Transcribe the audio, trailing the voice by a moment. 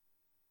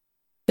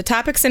The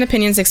topics and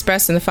opinions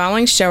expressed in the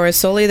following show are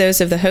solely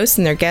those of the hosts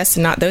and their guests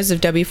and not those of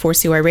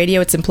W4CY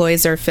Radio, its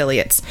employees, or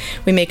affiliates.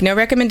 We make no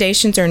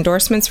recommendations or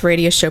endorsements for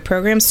radio show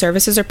programs,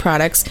 services, or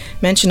products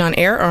mentioned on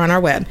air or on our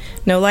web.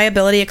 No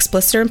liability,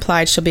 explicit or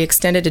implied, shall be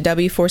extended to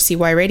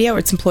W4CY Radio or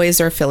its employees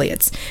or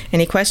affiliates.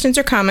 Any questions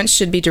or comments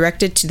should be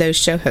directed to those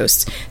show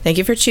hosts. Thank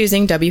you for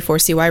choosing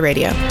W4CY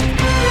Radio.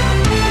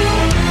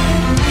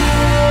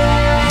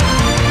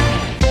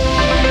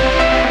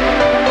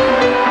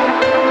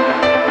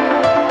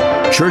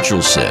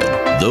 Churchill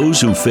said, "Those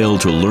who fail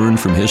to learn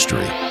from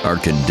history are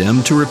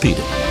condemned to repeat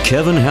it."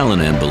 Kevin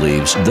Hallinan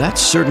believes that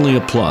certainly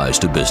applies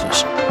to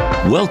business.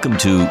 Welcome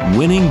to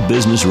Winning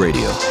Business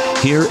Radio,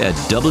 here at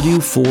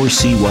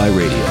W4CY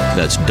Radio.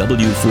 That's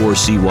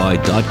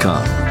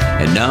W4CY.com.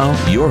 And now,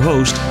 your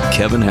host,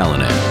 Kevin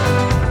Hallinan.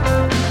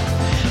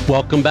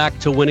 Welcome back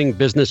to Winning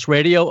Business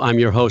Radio. I'm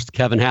your host,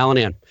 Kevin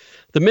Hallinan.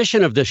 The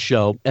mission of this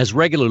show, as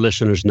regular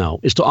listeners know,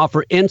 is to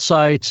offer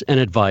insights and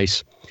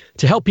advice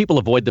to help people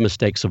avoid the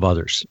mistakes of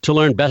others, to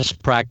learn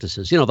best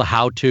practices, the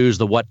how-tos,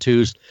 the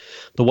what-tos,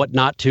 the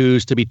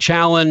what-not-tos, to be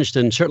challenged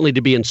and certainly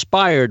to be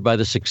inspired by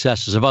the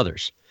successes of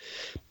others.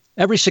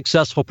 Every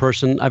successful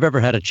person I've ever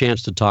had a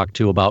chance to talk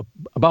to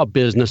about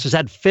business has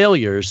had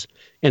failures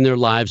in their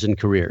lives and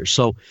careers.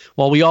 So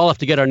while we all have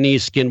to get our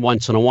knees skinned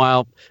once in a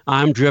while,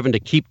 I'm driven to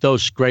keep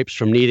those scrapes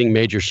from needing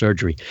major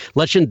surgery.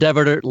 Let's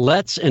endeavor to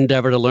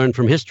learn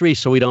from history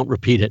so we don't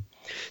repeat it.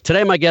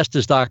 Today, my guest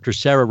is Dr.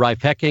 Sarah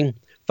Reif-Hecking,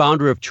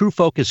 founder of True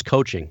Focus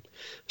Coaching.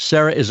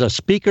 Sarah is a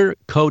speaker,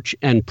 coach,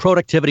 and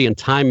productivity and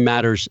time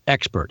matters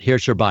expert.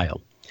 Here's her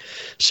bio.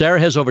 Sarah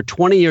has over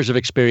 20 years of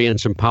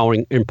experience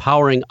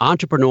empowering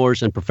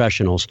entrepreneurs and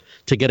professionals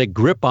to get a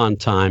grip on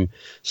time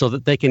so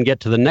that they can get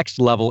to the next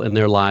level in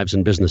their lives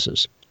and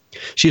businesses.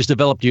 She has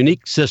developed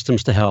unique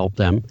systems to help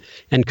them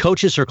and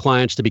coaches her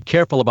clients to be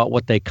careful about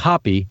what they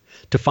copy,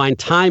 to find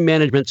time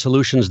management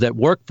solutions that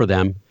work for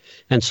them,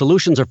 and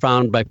solutions are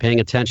found by paying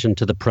attention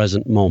to the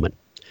present moment.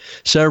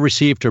 Sarah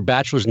received her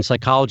bachelor's in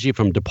psychology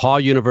from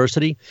DePaul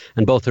University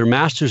and both her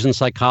master's in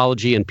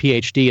psychology and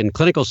PhD in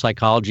clinical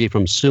psychology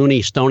from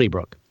SUNY Stony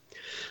Brook.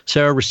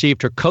 Sarah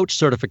received her coach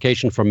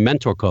certification from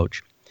Mentor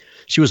Coach.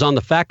 She was on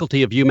the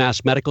faculty of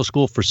UMass Medical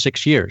School for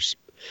 6 years.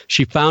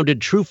 She founded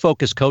True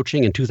Focus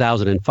Coaching in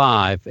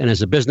 2005 and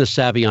as a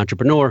business-savvy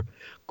entrepreneur,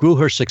 grew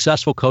her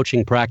successful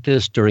coaching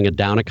practice during a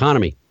down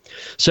economy.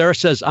 Sarah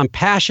says, "I'm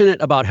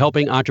passionate about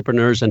helping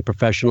entrepreneurs and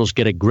professionals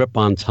get a grip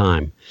on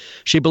time."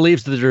 She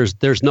believes that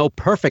there's no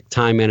perfect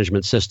time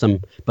management system,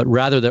 but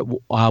rather that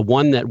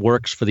one that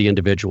works for the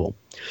individual.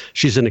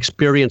 She's an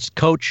experienced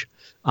coach,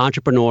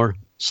 entrepreneur,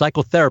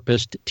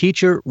 psychotherapist,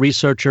 teacher,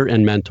 researcher,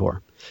 and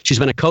mentor. She's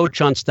been a coach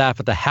on staff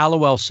at the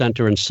Hallowell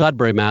Center in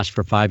Sudbury, Mass.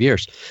 For 5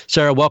 years.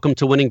 Sarah, welcome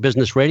to Winning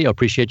Business Radio.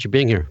 Appreciate you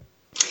being here.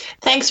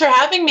 Thanks for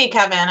having me,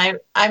 Kevin.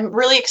 I'm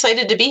really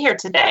excited to be here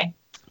today.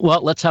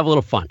 Well, let's have a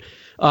little fun.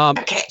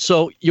 Okay.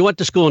 So you went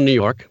to school in New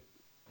York.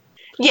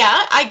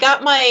 Yeah, I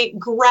got my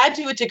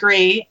graduate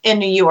degree in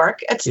New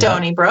York at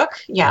Stony Brook.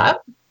 Yeah.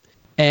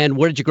 And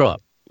where did you grow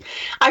up?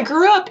 I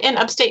grew up in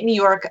upstate New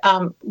York,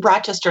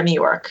 Rochester, New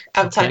York,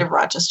 outside of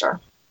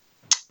Rochester.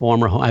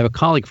 I have a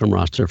colleague from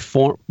Rochester,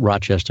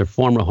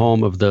 former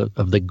home of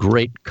the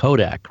great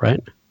Kodak,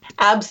 right?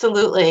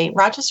 Absolutely.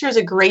 Rochester is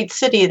a great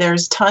city.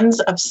 There's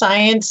tons of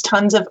science,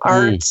 tons of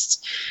arts,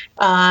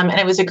 and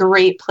it was a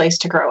great place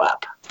to grow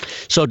up.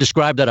 So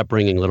describe that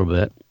upbringing a little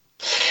bit.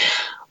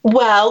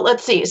 Well,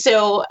 let's see.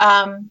 So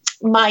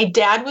my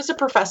dad was a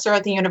professor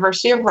at the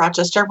University of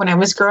Rochester when I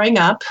was growing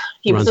up.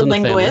 He was a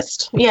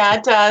linguist. Yeah,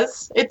 it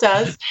does. It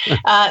does.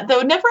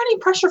 Though never any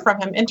pressure from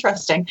him.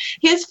 Interesting.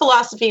 His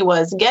philosophy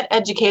was get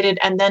educated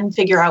and then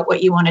figure out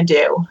what you want to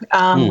do,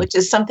 which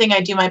is something I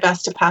do my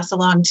best to pass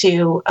along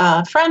to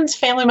friends,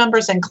 family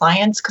members, and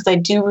clients, because I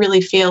do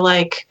really feel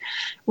like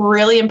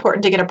really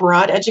important to get a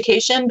broad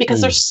education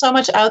because there's so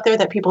much out there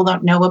that people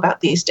don't know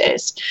about these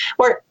days.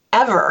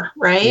 Ever,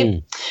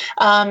 right?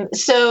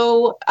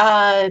 So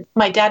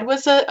my dad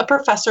was a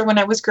professor when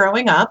I was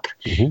growing up.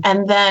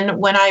 And then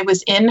when I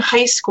was in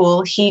high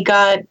school, he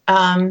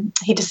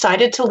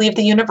decided to leave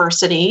the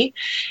university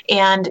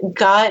and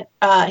got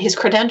his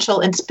credential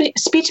in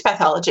speech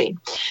pathology.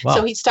 Wow.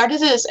 So he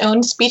started his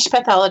own speech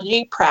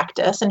pathology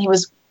practice, and he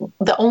was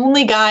the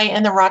only guy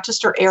in the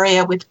Rochester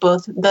area with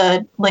both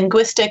the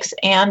linguistics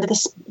and the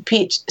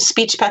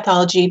speech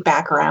pathology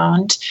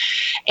background.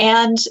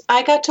 And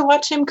I got to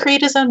watch him create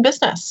his own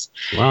business.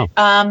 Wow.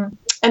 And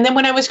then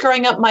when I was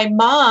growing up, my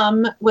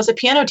mom was a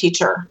piano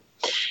teacher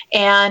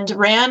and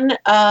ran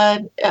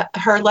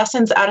her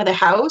lessons out of the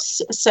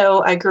house.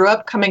 So I grew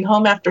up coming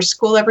home after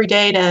school every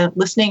day to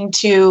listening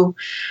to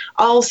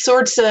all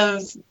sorts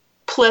of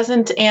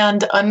pleasant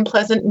and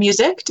unpleasant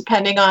music,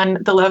 depending on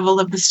the level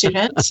of the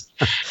student.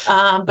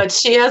 But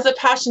she has a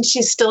passion.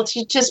 She still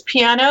teaches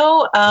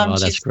piano.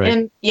 That's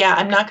great.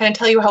 I'm not going to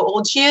tell you how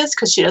old she is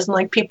because she doesn't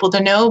like people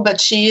to know,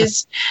 but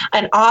she's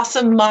an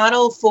awesome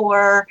model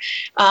for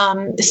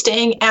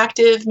staying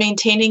active,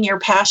 maintaining your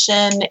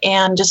passion,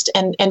 and just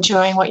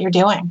enjoying what you're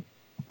doing.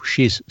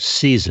 She's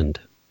seasoned.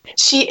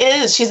 She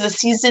is. She's a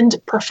seasoned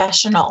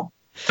professional.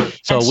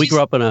 So we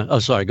grew up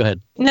in sorry, go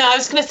ahead. No, I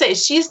was going to say,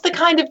 she's the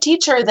kind of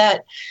teacher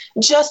that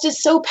just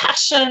is so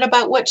passionate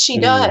about what she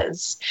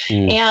does.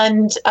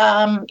 And,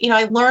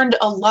 I learned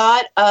a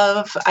lot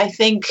of, I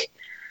think,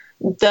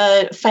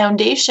 the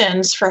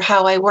foundations for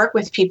how I work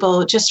with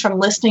people just from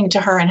listening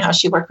to her and how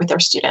she worked with her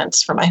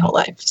students for my whole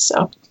life.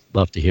 So.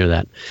 Love to hear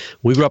that.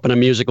 We grew up in a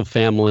musical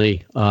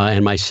family,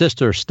 and my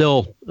sister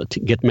still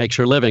makes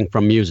her living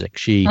from music.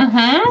 She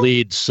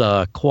leads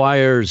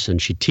choirs, and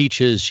she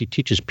teaches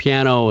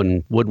piano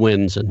and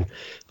woodwinds, and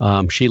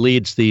she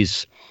leads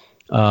these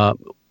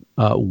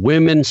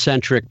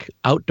women-centric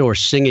outdoor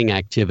singing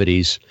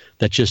activities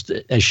that just,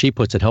 as she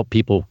puts it, help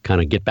people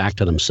kind of get back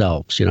to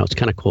themselves. It's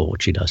kind of cool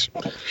what she does.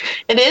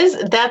 It is.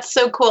 That's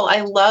so cool. I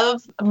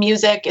love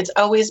music. It's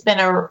always been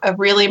a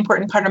really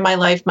important part of my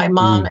life. My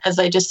mom, as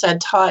I just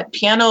said, taught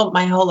piano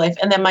my whole life.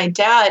 And then my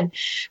dad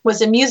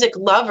was a music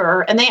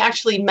lover, and they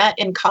actually met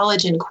in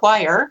college in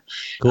choir.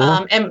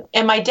 Cool.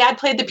 And my dad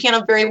played the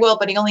piano very well,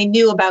 but he only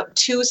knew about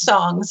 2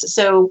 songs.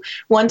 So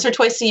once or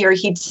twice a year,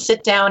 he'd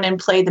sit down and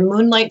play the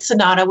Moonlight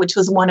Sonata, which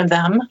was one of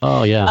them.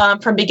 Oh, yeah.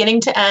 From beginning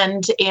to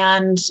end.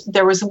 And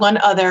there was one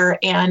other,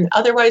 and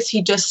otherwise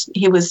he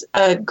was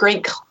a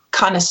great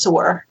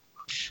connoisseur.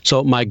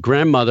 So my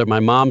grandmother, my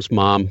mom's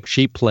mom,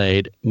 she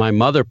played, my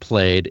mother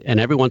played, and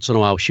every once in a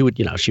while she would,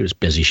 she was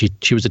busy.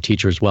 She was a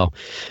teacher as well.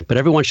 But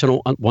every once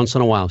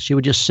in a while she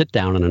would just sit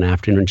down in an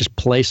afternoon and just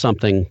play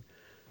something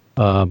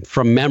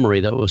from memory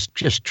that was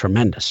just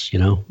tremendous, It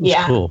was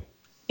cool.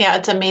 Yeah,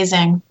 it's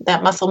amazing.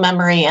 That muscle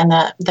memory and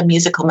the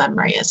musical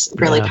memory is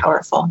really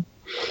powerful.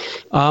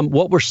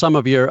 What were some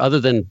of your, other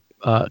than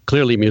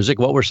clearly music,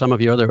 what were some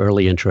of your other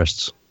early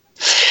interests?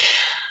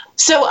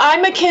 So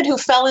I'm a kid who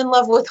fell in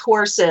love with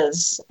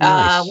horses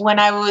when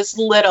I was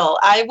little.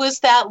 I was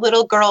that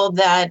little girl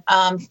that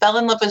fell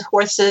in love with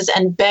horses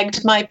and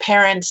begged my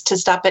parents to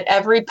stop at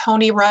every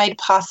pony ride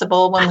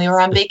possible when we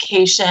were on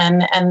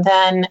vacation. And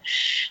then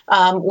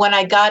when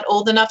I got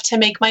old enough to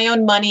make my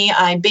own money,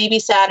 I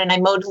babysat and I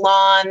mowed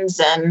lawns.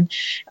 And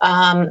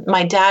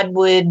my dad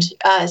would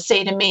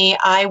say to me,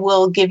 I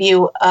will give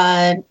you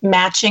a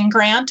matching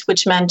grant,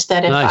 which meant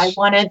that if I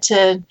wanted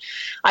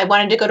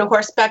to go to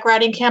horseback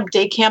riding camp,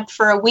 day camp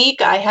for a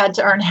week, I had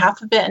to earn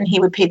half of it and he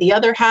would pay the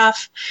other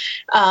half.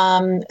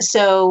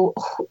 So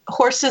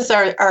horses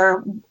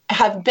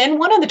have been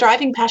one of the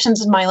driving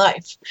passions in my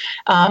life,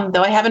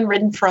 though I haven't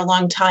ridden for a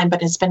long time,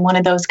 but it's been one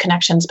of those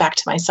connections back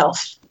to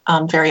myself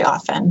very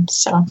often.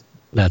 So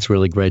that's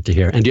really great to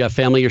hear. And do you have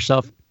family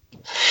yourself?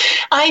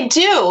 I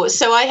do.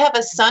 So I have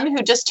a son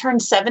who just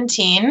turned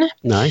 17.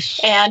 Nice.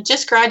 And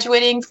just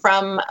graduating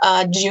from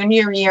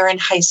junior year in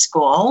high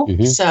school.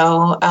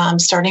 So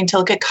starting to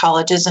look at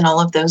colleges and all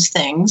of those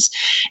things.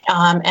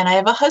 And I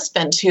have a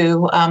husband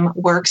who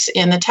works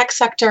in the tech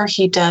sector.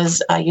 He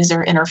does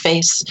user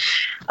interface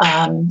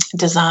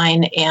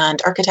design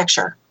and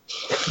architecture.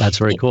 That's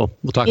very cool.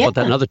 We'll talk about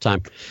that another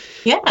time.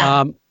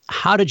 Yeah.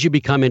 How did you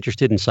become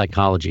interested in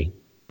psychology?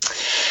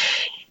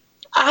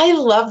 I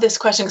love this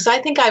question because I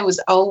think I was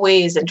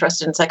always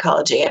interested in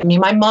psychology. I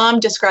mean, my mom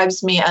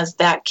describes me as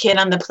that kid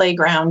on the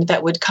playground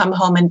that would come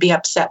home and be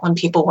upset when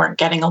people weren't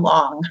getting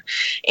along.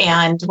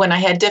 And when I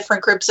had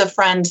different groups of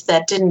friends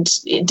that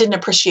didn't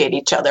appreciate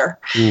each other.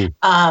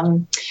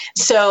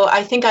 So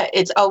I think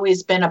it's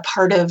always been a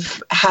part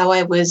of how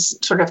I was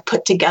sort of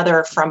put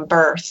together from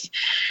birth.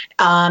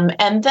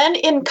 And then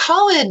in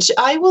college,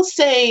 I will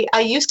say I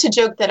used to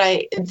joke that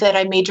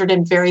I majored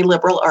in very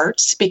liberal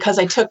arts because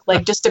I took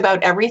just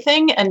about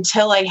everything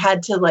until I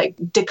had to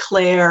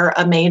declare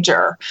a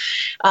major.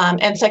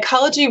 And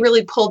psychology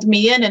really pulled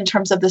me in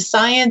terms of the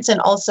science and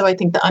also I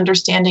think the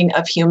understanding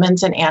of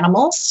humans and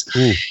animals.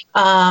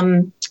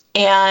 And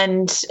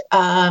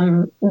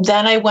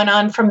then I went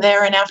on from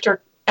there, and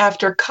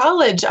after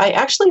college, I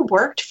actually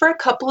worked for a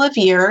couple of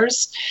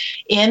years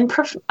in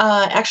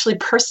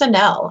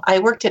personnel. I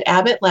worked at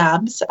Abbott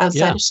Labs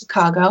outside of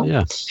Chicago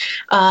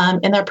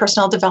in their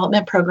personnel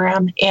development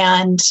program,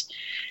 and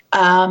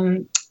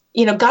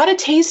got a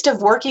taste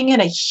of working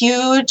in a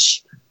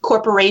huge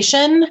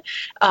corporation,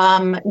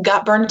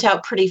 got burnt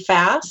out pretty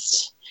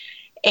fast.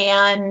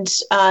 And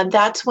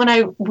that's when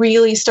I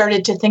really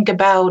started to think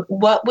about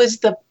what was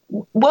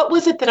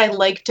it that I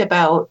liked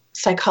about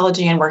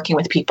psychology and working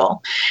with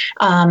people.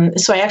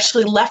 So I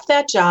actually left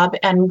that job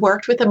and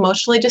worked with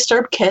emotionally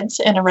disturbed kids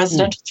in a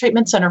residential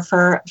treatment center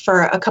for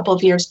a couple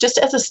of years, just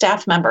as a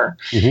staff member,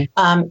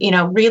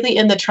 really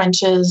in the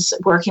trenches,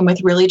 working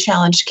with really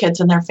challenged kids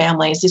and their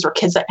families. These were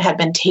kids that had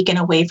been taken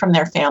away from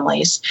their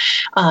families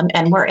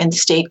and were in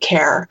state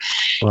care.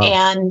 Wow.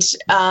 And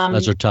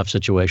those are tough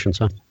situations,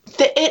 huh?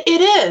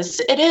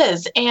 It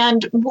is.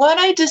 And what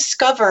I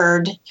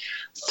discovered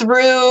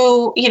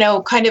through,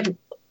 kind of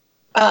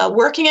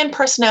working in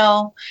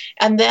personnel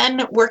and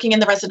then working in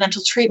the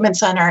residential treatment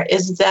center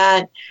is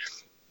that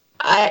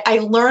I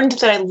learned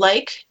that I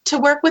like to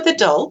work with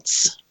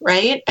adults,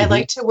 right? I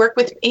like to work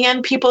with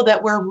people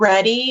that were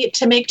ready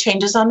to make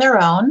changes on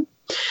their own.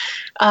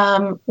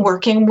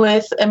 working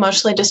with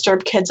emotionally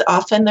disturbed kids.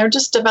 Often they're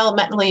just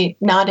developmentally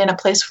not in a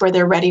place where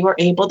they're ready or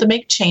able to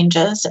make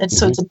changes. And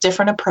so it's a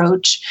different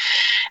approach.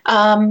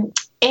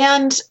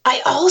 And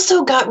I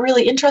also got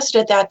really interested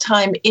at that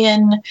time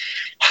in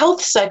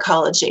health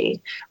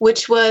psychology,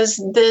 which was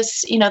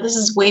this, this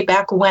is way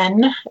back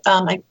when,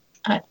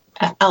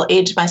 I'll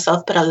age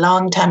myself, but a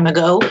long time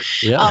ago.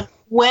 Yeah.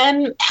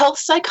 When health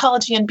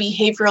psychology and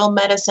behavioral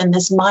medicine,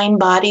 this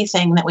mind-body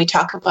thing that we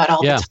talk about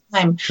all the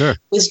time,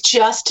 was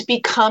just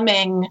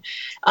becoming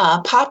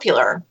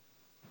popular.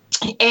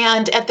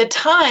 And at the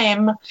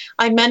time,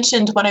 I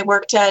mentioned when I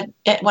worked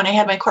when I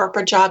had my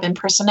corporate job in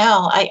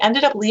personnel, I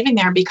ended up leaving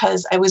there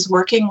because I was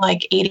working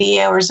like 80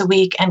 hours a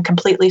week and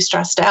completely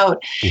stressed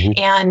out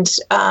and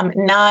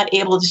not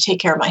able to take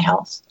care of my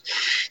health.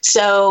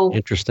 So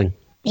interesting.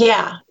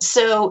 Yeah.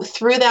 So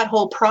through that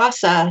whole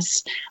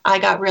process, I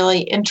got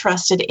really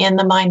interested in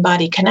the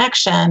mind-body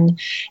connection.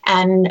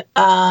 And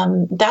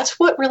that's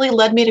what really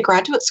led me to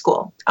graduate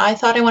school. I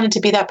thought I wanted to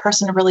be that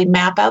person to really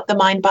map out the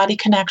mind-body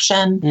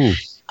connection.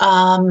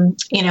 From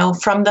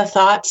the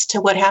thoughts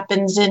to what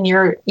happens in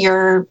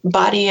your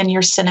body and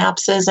your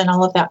synapses and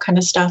all of that kind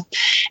of stuff,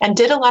 and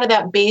did a lot of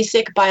that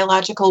basic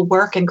biological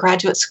work in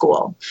graduate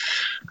school.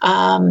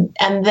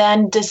 And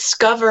then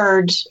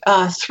discovered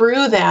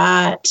through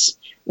that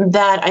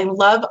I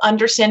love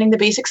understanding the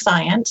basic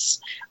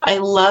science. I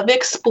love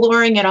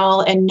exploring it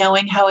all and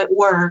knowing how it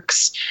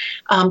works.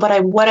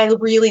 But what I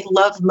really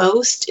love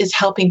most is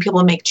helping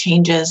people make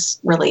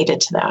changes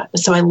related to that.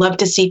 So I love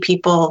to see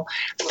people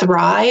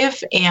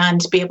thrive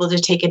and be able to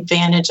take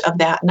advantage of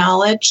that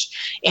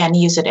knowledge and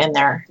use it in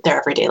their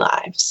everyday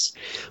lives.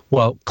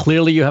 Well,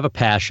 clearly you have a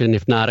passion,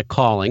 if not a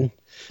calling,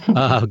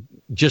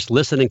 just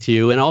listening to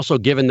you. And also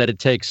given that it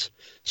takes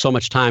so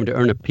much time to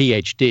earn a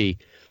PhD.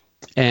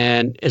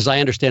 And as I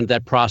understand,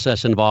 that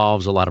process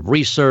involves a lot of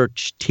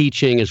research,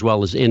 teaching, as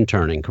well as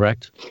interning,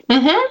 correct?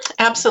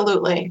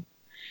 Absolutely.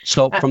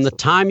 So from the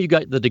time you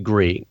got the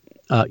degree,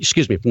 from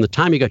the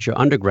time you got your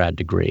undergrad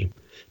degree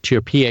to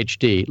your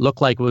PhD,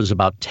 looked like it was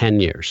about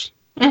 10 years.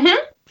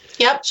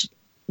 Yep.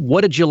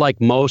 What did you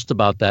like most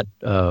about that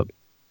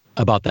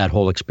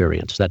whole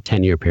experience, that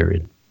 10-year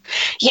period?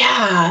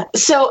 Yeah.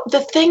 So the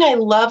thing I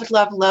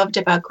loved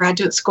about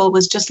graduate school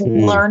was just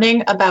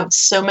learning about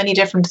so many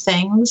different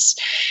things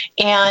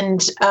and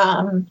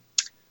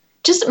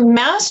just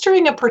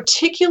mastering a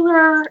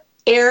particular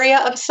area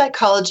of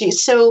psychology.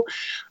 So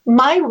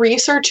my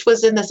research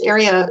was in this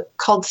area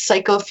called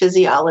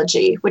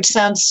psychophysiology, which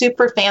sounds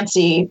super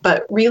fancy,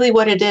 but really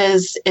what it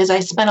is I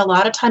spent a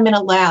lot of time in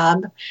a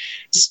lab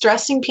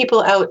stressing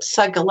people out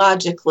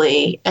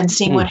psychologically and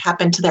seeing what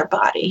happened to their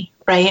body,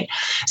 right?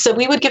 So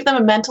we would give them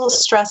a mental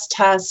stress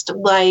test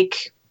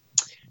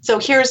so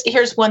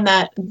here's one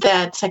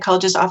that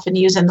psychologists often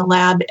use in the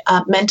lab,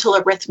 mental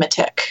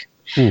arithmetic,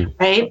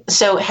 right?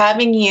 So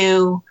having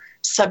you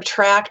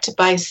subtract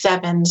by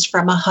sevens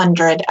from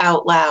 100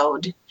 out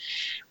loud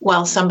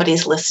while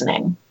somebody's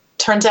listening.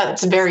 Turns out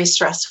it's very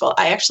stressful.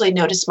 I actually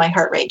noticed my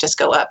heart rate just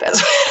go up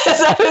as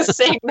I was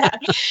saying that.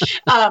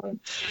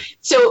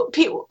 So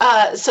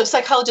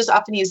psychologists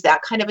often use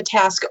that kind of a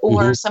task,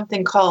 or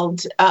something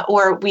called,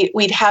 or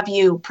we'd have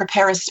you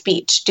prepare a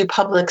speech, do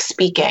public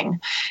speaking,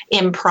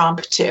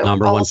 impromptu.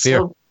 Number one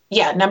fear.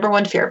 Yeah, number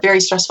one fear,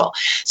 very stressful.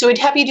 So we'd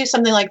have you do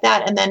something like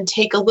that and then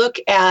take a look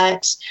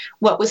at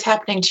what was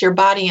happening to your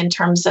body in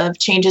terms of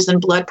changes in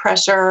blood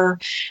pressure,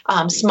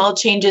 small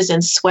changes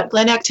in sweat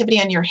gland activity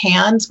on your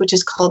hands, which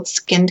is called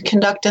skin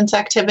conductance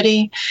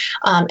activity,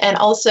 and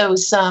also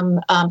some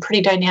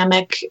pretty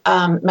dynamic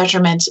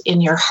measurement in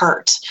your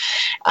heart.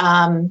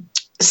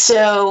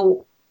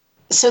 So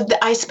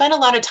I spent a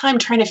lot of time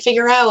trying to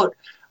figure out,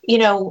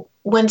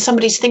 when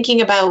somebody's thinking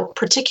about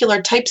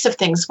particular types of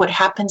things, what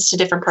happens to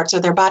different parts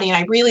of their body. And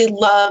I really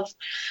love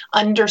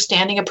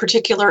understanding a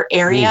particular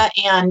area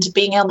and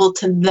being able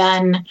to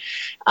then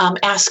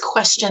ask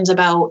questions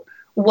about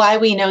why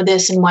we know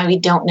this and why we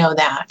don't know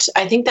that.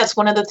 I think that's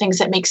one of the things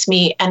that makes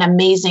me an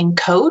amazing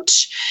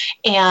coach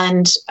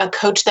and a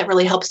coach that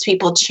really helps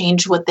people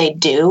change what they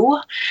do,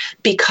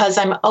 because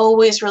I'm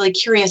always really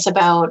curious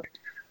about,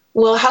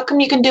 well, how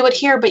come you can do it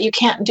here, but you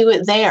can't do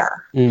it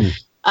there?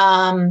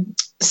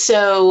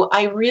 So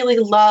I really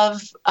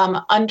love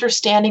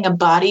understanding a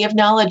body of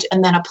knowledge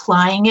and then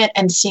applying it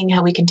and seeing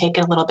how we can take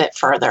it a little bit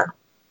further.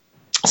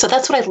 So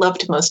that's what I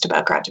loved most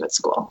about graduate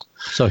school.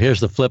 So here's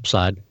the flip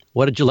side.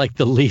 What did you like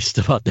the least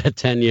about that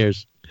 10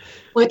 years?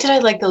 What did I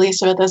like the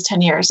least about those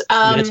 10 years?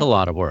 It's a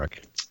lot of work.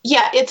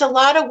 Yeah, it's a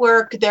lot of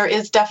work. There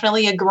is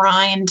definitely a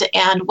grind.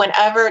 And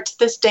to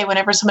this day,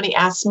 whenever somebody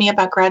asks me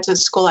about graduate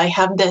school, I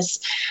have this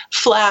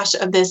flash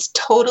of this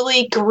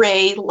totally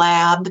gray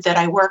lab that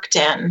I worked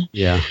in.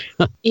 Yeah.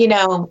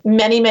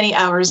 Many, many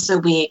hours a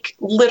week.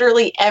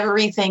 Literally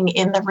everything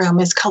in the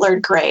room is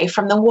colored gray,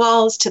 from the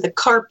walls to the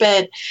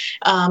carpet.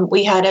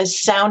 We had a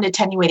sound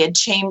attenuated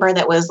chamber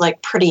that was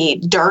like pretty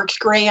dark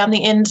gray on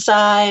the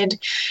inside.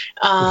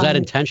 Was that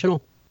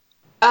intentional?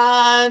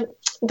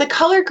 The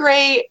color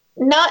gray,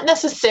 Not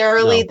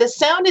necessarily. No. The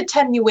sound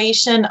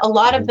attenuation, a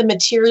lot of the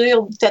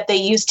material that they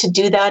use to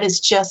do that is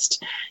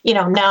just,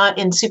 not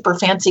in super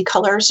fancy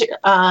colors.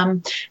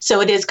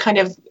 So it is kind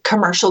of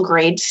commercial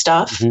grade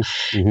stuff.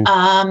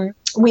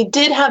 We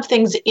did have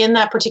things in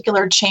that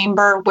particular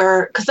chamber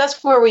because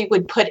that's where we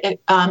would put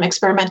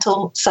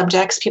experimental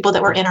subjects, people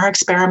that were in our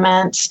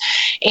experiments.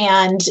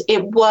 And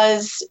it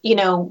was,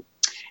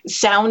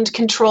 sound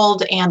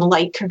controlled and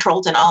light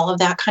controlled and all of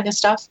that kind of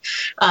stuff.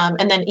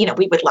 And then,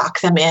 we would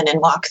lock them in and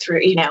walk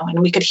through,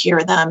 and we could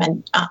hear them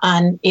and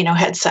on,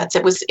 headsets.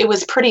 It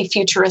was pretty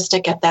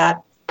futuristic at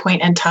that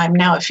point in time.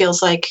 Now it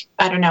feels like,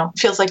 I don't know, it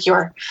feels like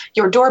your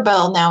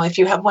doorbell now, if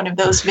you have one of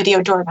those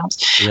video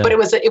doorbells, but it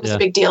was a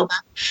big deal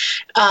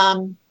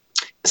then.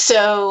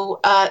 So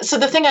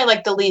the thing I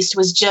liked the least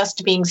was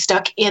just being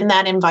stuck in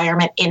that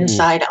environment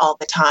inside all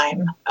the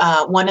time.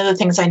 One of the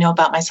things I know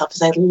about myself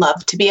is I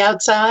love to be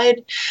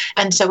outside.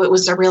 And so it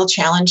was a real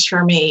challenge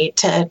for me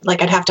to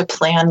I'd have to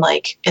plan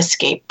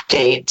escape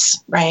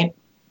dates, right?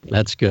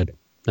 That's good.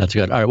 That's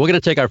good. All right, we're going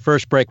to take our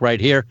first break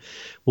right here.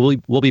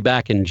 We'll be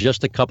back in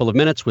just a couple of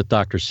minutes with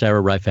Dr. Sarah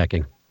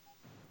Reif-Hecking.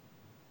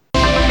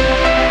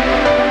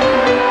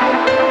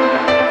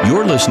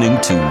 You're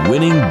listening to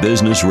Winning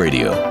Business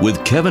Radio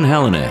with Kevin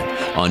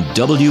Hallinan on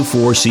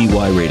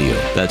W4CY Radio.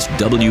 That's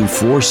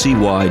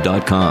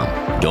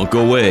W4CY.com. Don't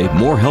go away.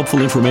 More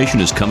helpful information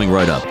is coming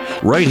right up,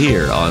 right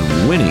here on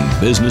Winning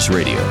Business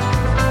Radio.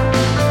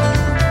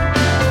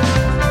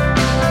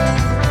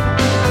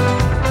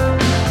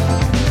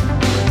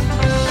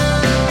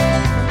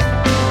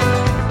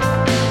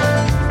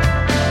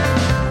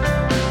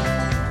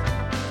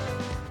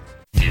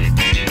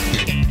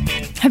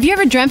 Have you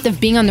ever dreamt of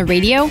being on the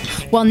radio?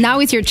 Well,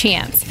 now is your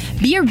chance.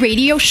 Be a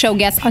radio show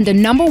guest on the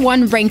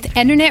 #1 ranked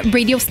internet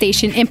radio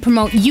station and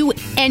promote you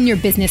and your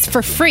business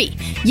for free.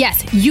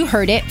 Yes, you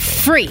heard it,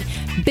 free.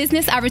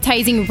 Business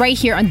advertising right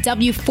here on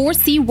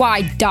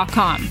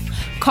W4CY.com.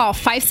 Call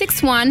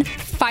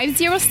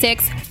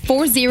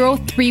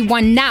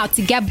 561-506-4031 now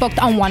to get booked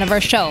on one of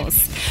our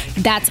shows.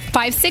 That's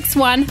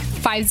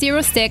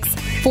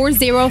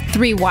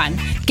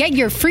 561-506-4031. Get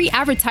your free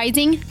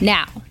advertising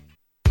now.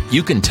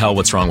 You can tell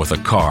what's wrong with a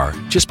car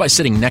just by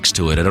sitting next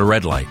to it at a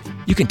red light.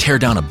 You can tear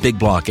down a big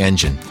block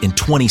engine in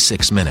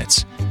 26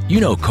 minutes.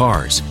 You know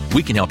cars.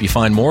 We can help you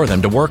find more of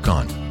them to work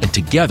on. And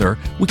together,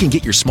 we can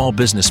get your small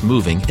business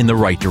moving in the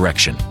right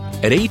direction.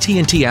 At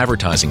AT&T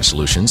Advertising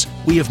Solutions,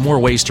 we have more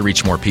ways to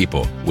reach more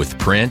people. With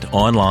print,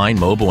 online,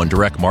 mobile, and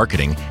direct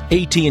marketing,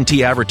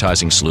 AT&T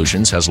Advertising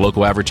Solutions has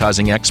local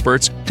advertising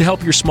experts to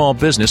help your small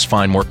business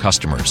find more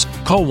customers.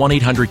 Call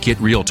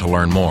 1-800-GET-REAL to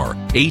learn more.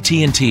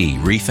 AT&T,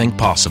 rethink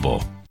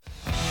possible.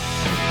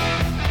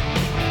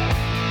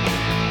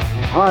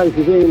 Hi,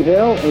 this is Ian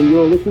Hill, and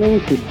you're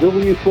listening to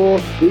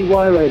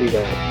W4CY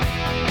Radio.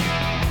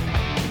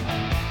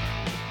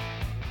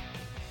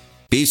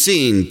 Be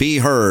seen, be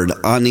heard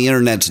on the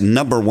internet's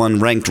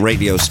 #1 ranked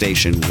radio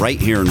station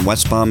right here in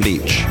West Palm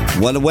Beach.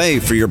 What a way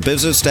for your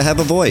business to have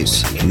a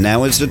voice.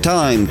 Now is the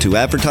time to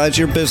advertise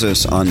your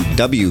business on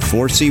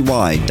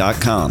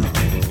W4CY.com.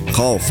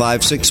 Call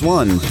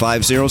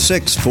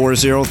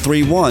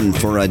 561-506-4031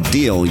 for a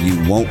deal you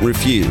won't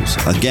refuse.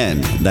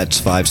 Again, that's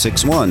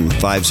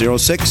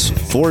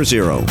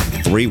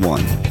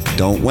 561-506-4031.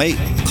 Don't wait.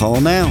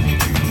 Call now.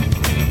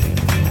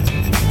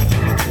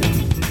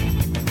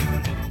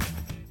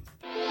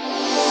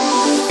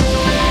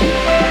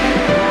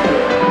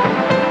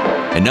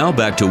 And now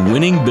back to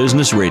Winning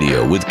Business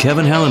Radio with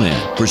Kevin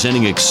Hallinan,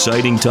 presenting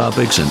exciting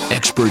topics and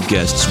expert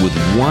guests with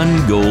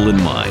one goal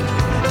in mind: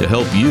 to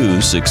help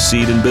you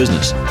succeed in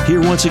business. Here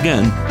once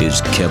again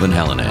is Kevin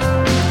Hallinan.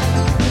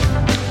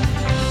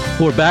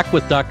 We're back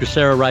with Dr.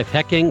 Sarah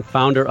Reif-Hecking,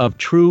 founder of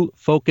True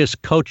Focus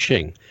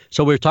Coaching.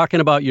 So we're talking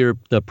about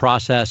the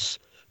process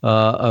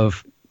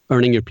of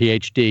earning your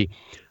PhD.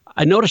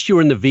 I noticed you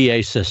were in the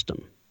VA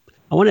system.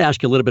 I want to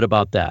ask you a little bit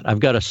about that.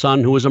 I've got a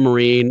son who was a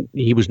Marine.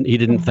 He wouldn't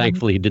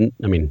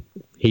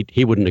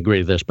agree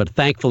to this, but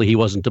thankfully he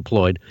wasn't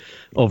deployed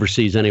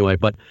overseas anyway.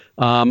 But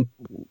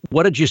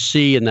what did you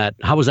see in that?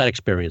 How was that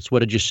experience? What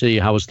did you see?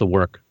 How was the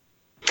work?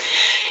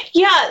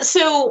 Yeah,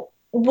 so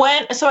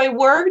I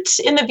worked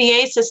in the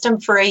VA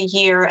system for a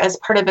year as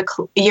part of a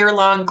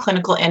year-long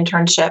clinical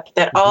internship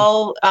that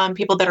all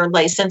people that are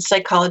licensed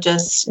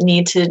psychologists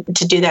need to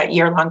do that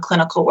year-long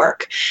clinical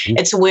work.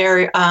 It's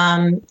where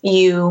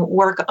you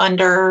work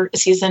under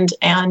seasoned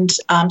and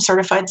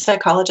certified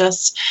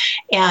psychologists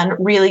and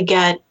really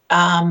get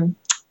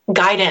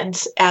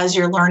guidance as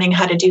you're learning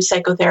how to do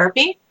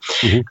psychotherapy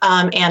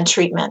and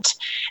treatment.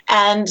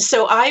 And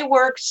so I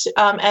worked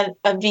at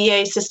a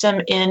VA system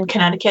in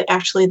Connecticut,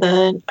 actually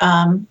the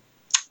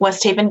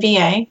West Haven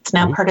VA. It's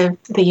now part of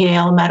the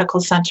Yale Medical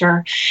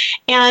Center.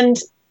 And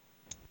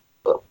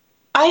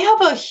I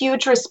have a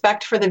huge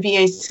respect for the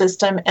VA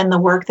system and the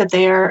work that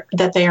they are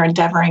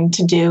endeavoring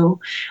to do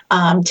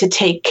to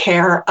take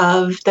care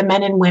of the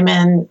men and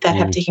women that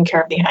have taken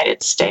care of the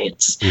United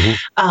States.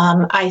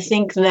 I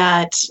think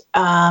that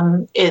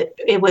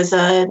it was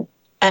a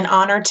an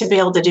honor to be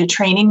able to do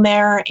training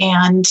there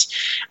and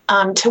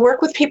to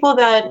work with people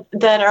that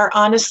are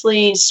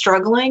honestly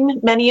struggling,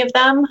 many of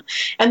them.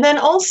 And then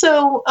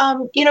also,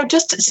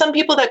 just some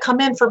people that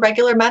come in for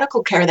regular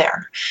medical care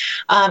there.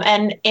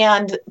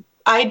 And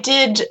I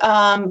did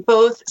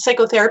both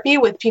psychotherapy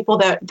with people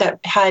that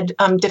had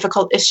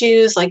difficult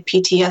issues like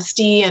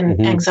PTSD and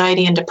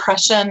anxiety and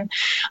depression.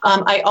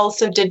 I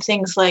also did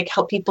things like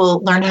help people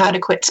learn how to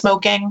quit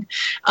smoking.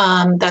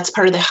 That's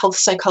part of the health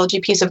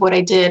psychology piece of what I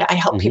did. I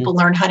helped people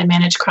learn how to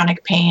manage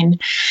chronic pain.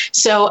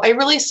 So I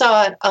really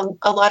saw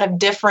a lot of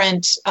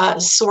different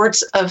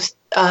sorts of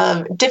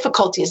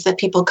difficulties that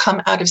people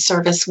come out of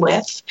service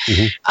with.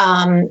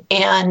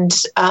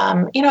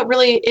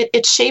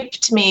 It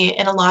shaped me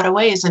in a lot of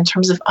ways in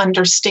terms of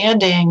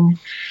understanding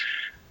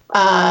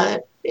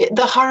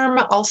the harm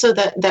also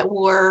that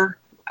war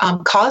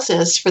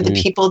causes for the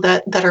people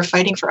that are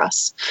fighting for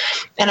us.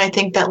 And I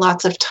think that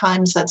lots of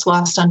times that's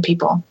lost on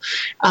people.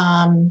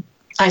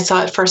 I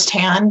saw it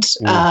firsthand,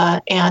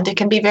 and it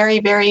can be very,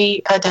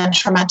 very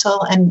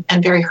detrimental and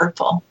very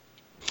hurtful.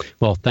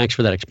 Well, thanks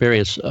for that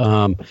experience.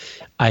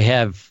 I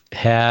have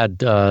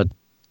had a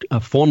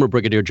former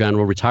Brigadier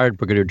General, retired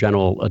Brigadier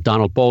General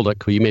Donald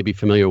Bolduc, who you may be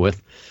familiar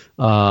with,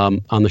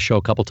 on the show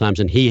a couple times,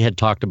 and he had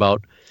talked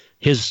about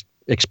his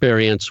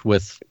experience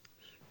with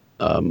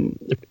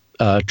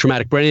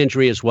traumatic brain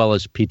injury as well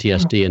as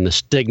PTSD and the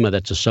stigma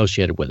that's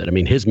associated with it. I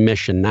mean, his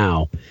mission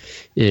now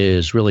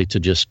is really to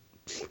just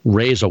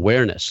raise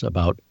awareness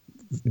about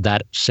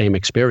that same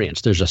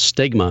experience. There's a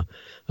stigma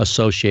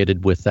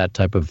associated with that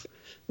type of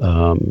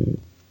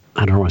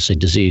I don't want to say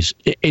disease,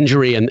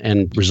 injury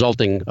and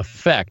resulting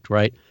effect,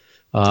 right?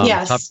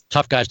 Yes.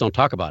 Tough guys don't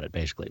talk about it,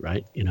 basically,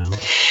 right?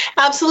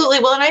 Absolutely.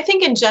 Well, and I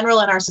think in general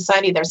in our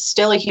society, there's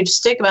still a huge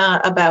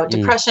stigma about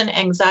depression,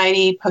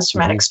 anxiety,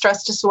 post-traumatic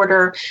stress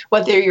disorder,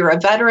 whether you're a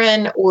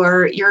veteran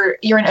or you're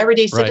an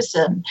everyday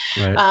citizen.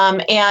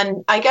 Right.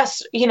 And I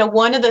guess,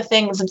 one of the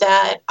things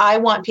that I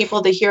want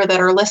people to hear that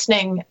are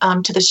listening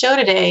to the show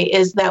today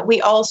is that we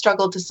all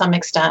struggle to some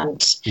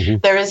extent.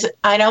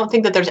 I don't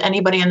think that there's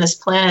anybody on this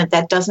planet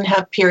that doesn't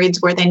have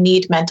periods where they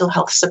need mental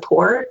health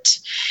support.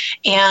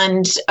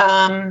 And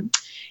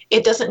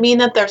it doesn't mean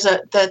that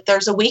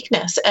there's a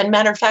weakness. And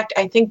matter of fact,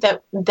 I think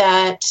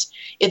that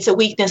it's a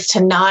weakness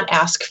to not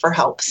ask for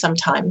help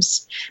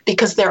sometimes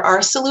because there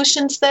are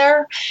solutions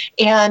there.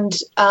 And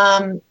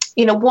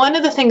one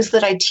of the things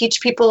that I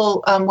teach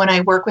people when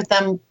I work with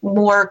them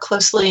more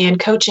closely in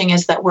coaching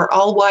is that we're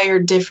all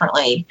wired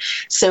differently.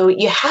 So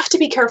you have to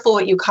be careful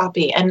what you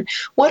copy. And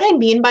what I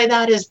mean by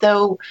that is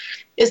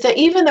that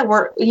even though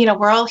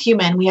we're all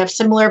human, we have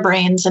similar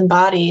brains and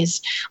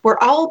bodies, we're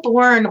all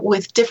born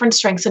with different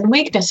strengths and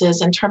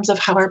weaknesses in terms of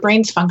how our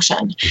brains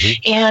function.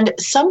 And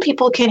some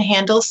people can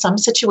handle some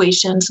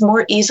situations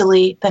more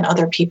easily than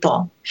other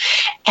people.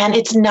 And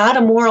it's not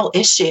a moral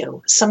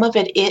issue. Some of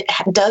it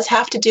does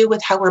have to do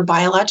with how we're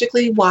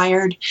biologically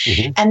wired.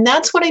 And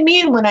that's what I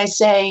mean when I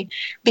say,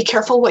 be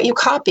careful what you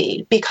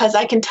copy, because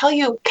I can tell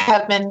you,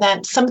 Kevin,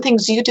 that some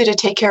things you do to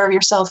take care of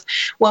yourself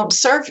won't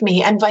serve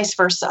me and vice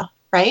versa.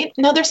 Right?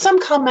 Now, there's some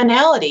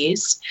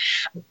commonalities,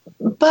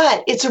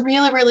 but it's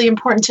really, really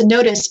important to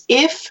notice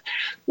if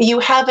you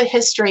have a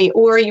history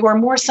or you are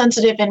more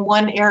sensitive in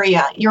one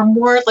area, you're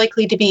more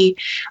likely to be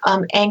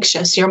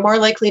anxious, you're more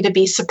likely to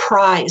be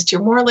surprised,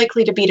 you're more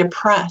likely to be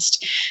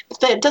depressed.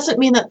 That doesn't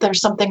mean that there's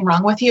something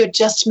wrong with you. It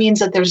just means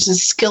that there's a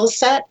skill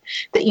set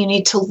that you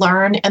need to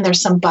learn and there's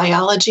some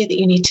biology that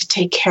you need to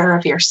take care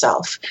of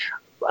yourself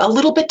a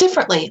little bit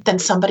differently than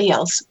somebody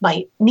else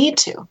might need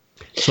to.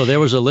 So there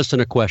was a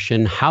listener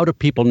question. How do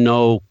people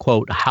know,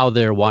 quote, how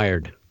they're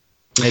wired?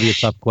 Maybe a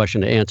tough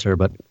question to answer,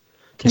 but.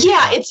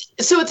 Yeah,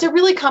 it's a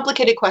really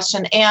complicated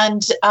question.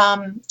 And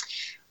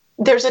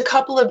there's a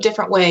couple of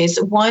different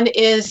ways. One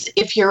is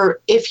if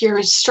you're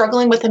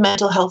struggling with a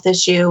mental health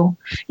issue,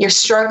 you're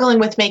struggling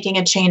with making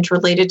a change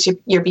related to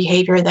your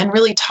behavior, then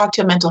really talk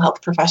to a mental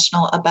health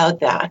professional about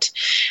that.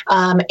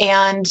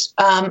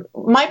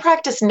 My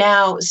practice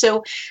now,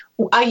 so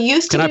I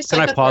used to do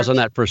Can I pause on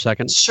that for a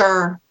second?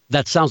 Sure.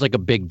 That sounds like a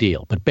big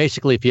deal, but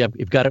basically, if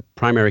you've got a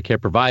primary care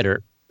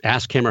provider,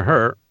 ask him or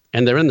her,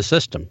 and they're in the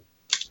system.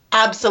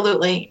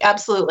 Absolutely.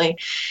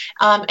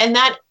 And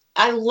that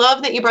I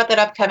love that you brought that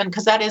up, Kevin,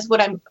 because that is what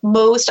I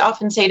most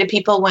often say to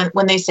people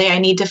when they say, I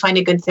need to find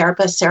a good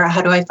therapist. Sarah,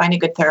 how do I find a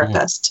good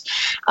therapist?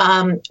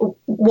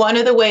 One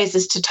of the ways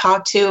is to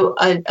talk to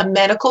a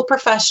medical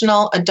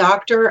professional, a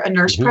doctor, a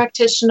nurse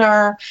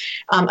practitioner,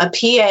 a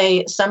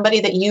PA, somebody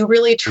that you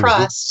really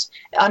trust,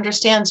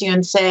 understands you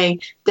and say,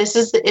 this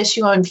is the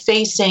issue I'm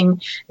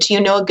facing. Do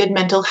you know a good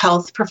mental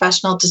health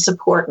professional to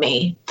support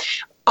me?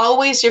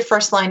 always your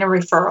first line of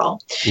referral.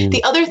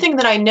 The other thing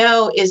that I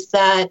know is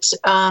that,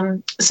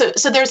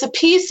 so there's a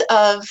piece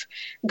of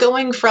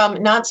going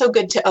from not so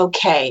good to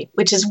okay,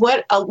 which is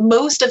what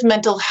most of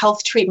mental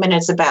health treatment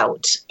is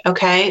about.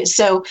 Okay.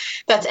 So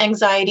that's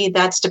anxiety,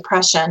 that's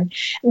depression.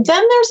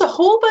 Then there's a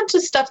whole bunch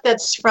of stuff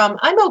that's from,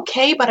 I'm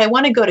okay, but I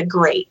want to go to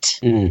great.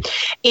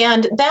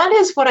 And that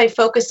is what I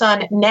focus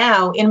on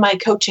now in my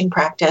coaching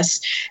practice.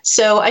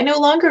 So I no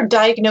longer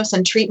diagnose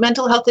and treat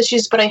mental health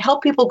issues, but I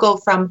help people go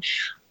from,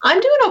 I'm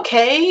doing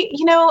okay,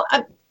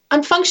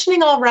 I'm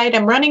functioning all right,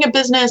 I'm running a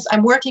business,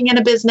 I'm working in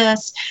a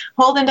business,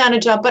 holding down a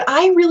job, but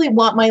I really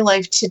want my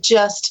life to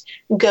just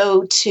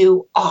go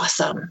to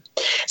awesome.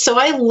 So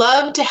I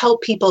love to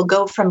help people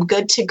go from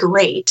good to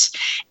great.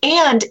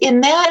 And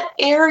in that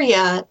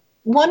area,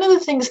 one of the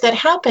things that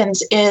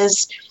happens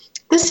is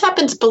this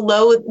happens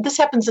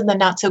in the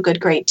not so good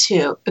great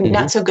too,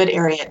 not so good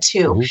area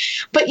too.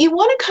 But you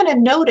want to kind of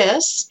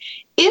notice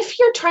if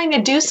you're trying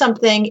to do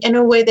something in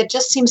a way that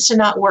just seems to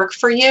not work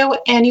for you,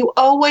 and you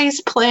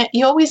always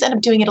end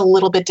up doing it a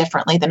little bit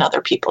differently than other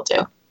people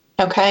do.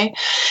 Okay.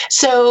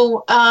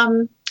 So,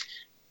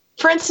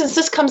 for instance,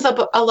 this comes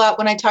up a lot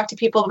when I talk to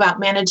people about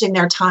managing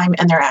their time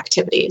and their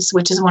activities,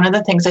 which is one of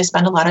the things I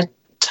spend a lot of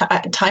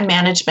time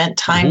management.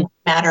 Time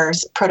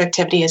matters.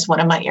 Productivity is one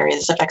of my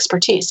areas of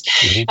expertise.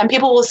 And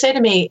people will say to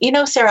me,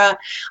 Sarah,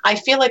 I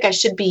feel like I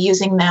should be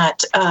using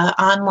that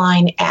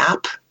online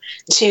app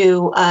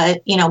to,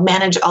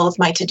 manage all of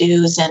my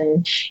to-dos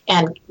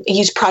and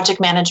use project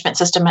management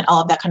system and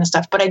all of that kind of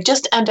stuff. But I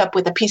just end up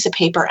with a piece of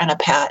paper and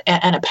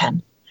a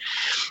pen.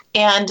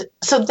 And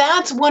so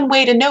that's one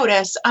way to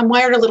notice I'm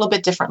wired a little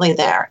bit differently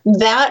there.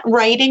 That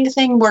writing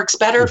thing works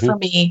better for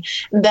me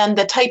than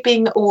the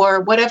typing or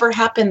whatever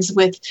happens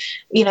with,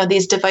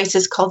 these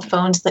devices called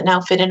phones that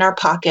now fit in our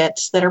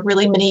pockets that are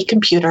really mini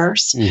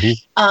computers.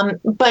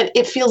 But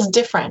it feels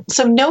different.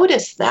 So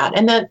notice that,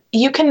 and that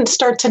you can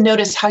start to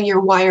notice how you're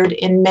wired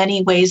in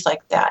many ways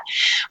like that.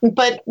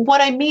 But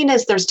what I mean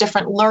is there's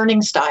different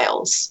learning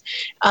styles.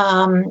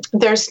 You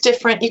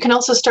can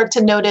also start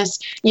to notice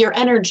your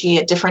energy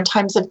at different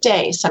times of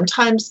day.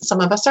 Sometimes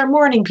some of us are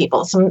morning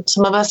people. Some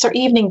of us are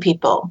evening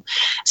people.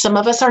 Some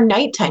of us are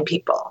nighttime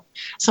people.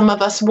 Some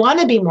of us want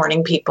to be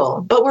morning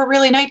people, but we're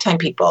really nighttime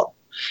people.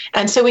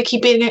 And so we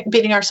keep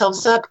beating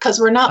ourselves up because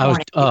we're not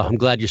morning people. I'm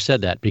glad you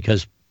said that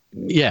because,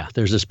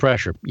 there's this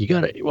pressure.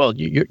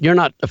 You're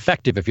not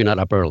effective if you're not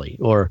up early,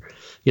 or,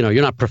 you're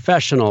not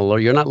professional,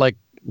 or you're not like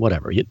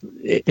whatever.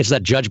 It's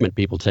that judgment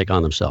people take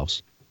on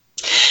themselves.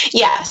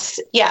 Yes.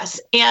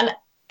 And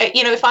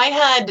if I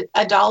had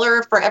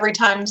 $1 for every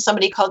time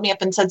somebody called me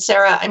up and said,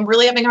 Sarah, I'm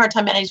really having a hard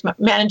time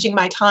managing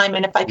my time.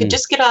 And if I could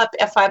just get up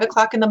at 5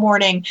 o'clock in the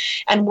morning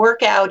and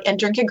work out and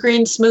drink a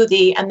green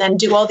smoothie and then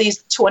do all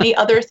these 20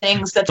 other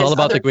things that it's all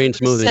about the green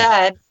smoothie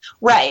said,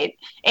 right.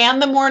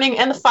 And the morning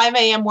and the 5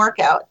 a.m.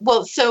 workout.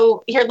 Well,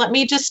 so here, let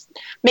me just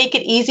make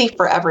it easy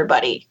for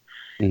everybody.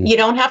 You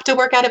don't have to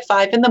work out at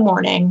 5 in the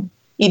morning.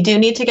 You do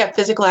need to get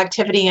physical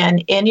activity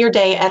in your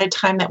day at a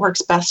time that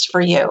works best for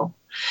you.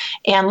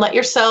 And let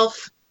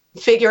yourself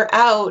figure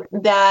out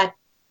that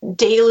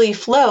daily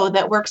flow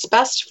that works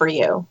best for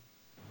you.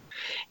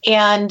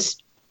 And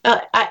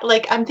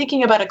I'm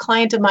thinking about a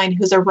client of mine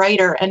who's a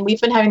writer, and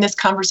we've been having this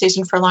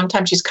conversation for a long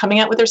time. She's coming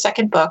out with her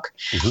second book.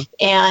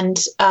 And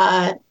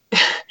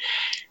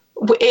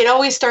it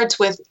always starts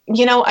with,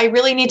 I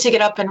really need to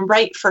get up and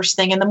write first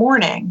thing in the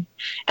morning.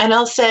 And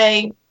I'll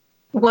say,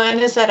 when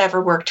has that ever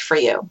worked for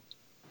you?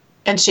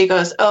 And she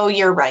goes, oh,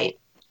 you're right.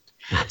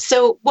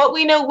 So what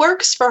we know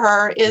works for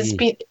her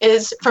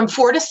is from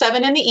 4 to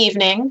 7 in the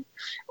evening,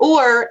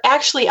 or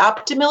actually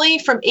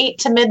optimally from 8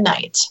 to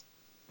midnight.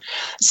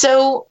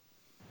 So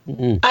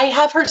I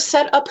have her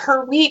set up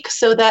her week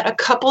so that a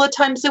couple of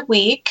times a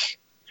week,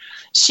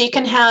 she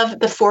can have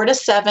the 4 to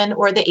 7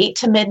 or the 8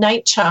 to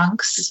midnight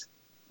chunks.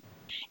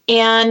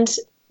 And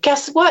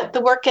guess what?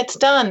 The work gets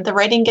done. The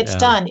writing gets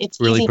done. It's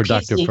really easy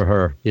productive peasy for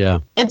her. Yeah.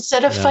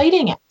 Instead of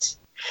fighting it.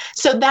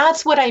 So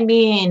that's what I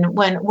mean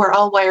when we're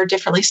all wired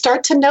differently.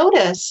 Start to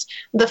notice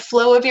the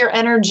flow of your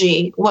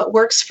energy, what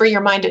works for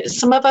your mind.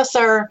 Some of us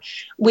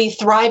we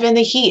thrive in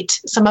the heat.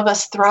 Some of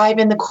us thrive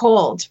in the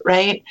cold,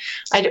 right?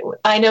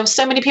 I know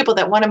so many people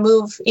that want to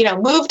move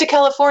to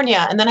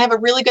California. And then I have a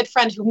really good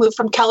friend who moved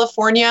from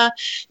California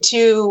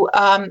to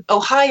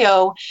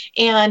Ohio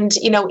and,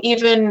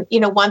 even,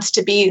 wants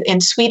to be in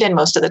Sweden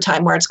most of the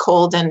time where it's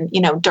cold and,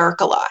 dark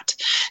a lot.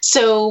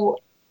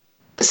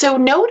 So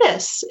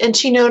notice, and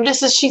she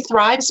notices she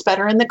thrives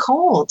better in the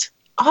cold.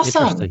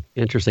 Awesome.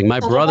 Interesting. My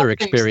brother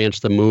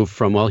experienced the move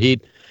from, we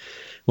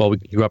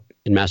grew up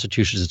in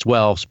Massachusetts as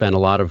well, spent a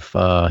lot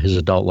of his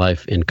adult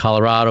life in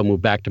Colorado,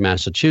 moved back to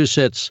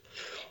Massachusetts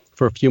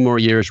for a few more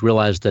years,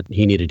 realized that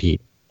he needed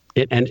heat.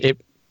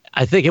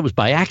 I think it was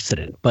by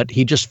accident, but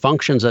he just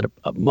functions at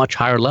a much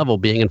higher level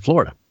being in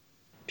Florida.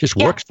 Just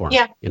works for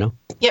him,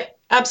 Yep.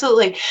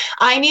 Absolutely.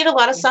 I need a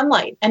lot of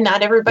sunlight, and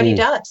not everybody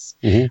does.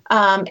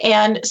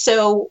 And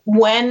so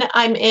when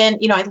I'm in,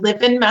 I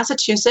live in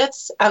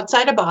Massachusetts,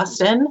 outside of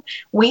Boston,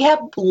 we have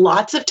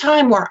lots of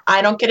time where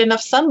I don't get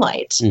enough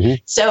sunlight.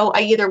 So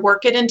I either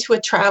work it into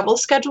a travel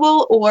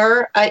schedule,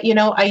 or,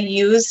 I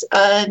use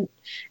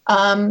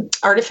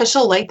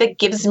artificial light that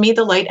gives me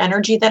the light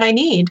energy that I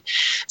need.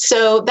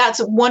 So that's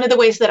one of the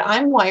ways that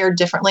I'm wired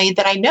differently,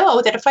 that I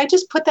know that if I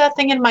just put that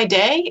thing in my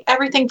day,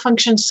 everything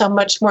functions so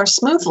much more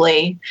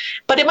smoothly.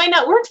 But it might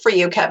not work for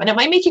you, Kevin. It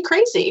might make you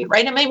crazy,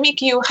 right? It might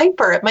make you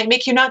hyper. It might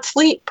make you not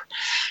sleep.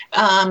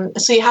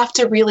 So you have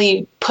to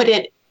really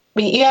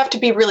you have to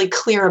be really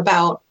clear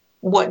about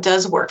what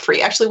does work for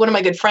you. Actually, one of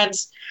my good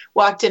friends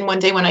walked in one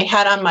day when I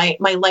had on my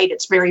light.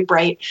 It's very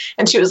bright.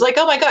 And she was like,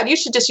 oh my God, you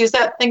should just use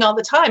that thing all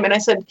the time. And I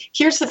said,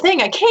 here's the thing,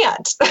 I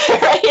can't.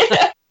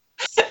 Right?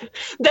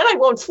 Then I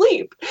won't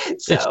sleep.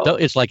 So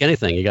it's like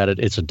anything. You got it.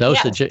 It's a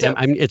dosage.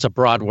 It's a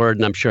broad word,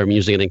 and I'm sure I'm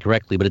using it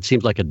incorrectly, but it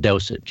seems like a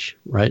dosage,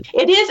 right?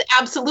 It is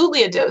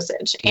absolutely a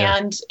dosage.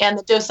 Yeah. And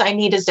the dose I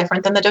need is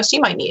different than the dose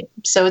you might need.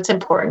 So it's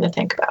important to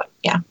think about.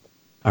 Yeah.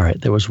 All right.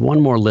 There was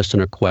one more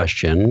listener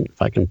question,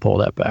 if I can pull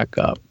that back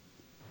up.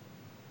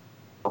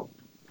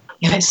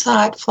 Yeah, I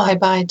saw it fly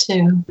by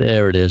too.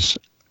 There it is.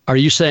 Are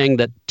you saying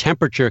that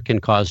temperature can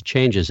cause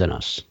changes in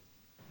us?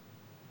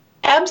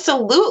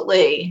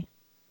 Absolutely.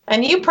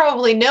 And you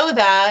probably know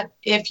that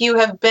if you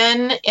have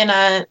been in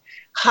a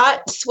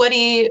hot,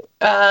 sweaty,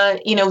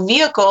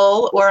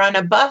 vehicle, or on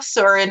a bus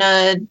or in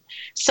a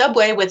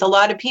subway with a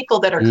lot of people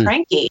that are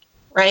cranky,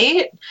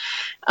 right?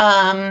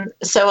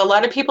 So a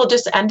lot of people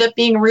just end up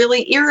being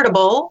really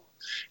irritable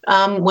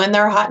when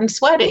they're hot and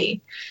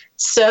sweaty.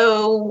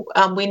 So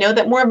we know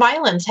that more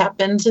violence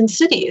happens in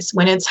cities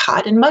when it's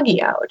hot and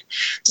muggy out.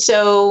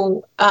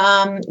 So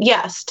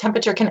yes,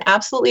 temperature can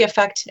absolutely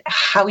affect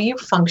how you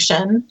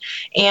function.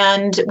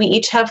 And we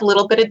each have a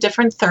little bit of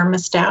different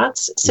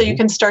thermostats. So you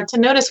can start to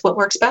notice what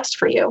works best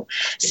for you.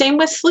 Same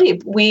with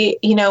sleep.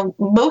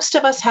 Most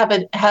of us have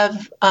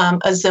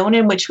a zone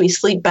in which we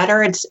sleep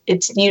better.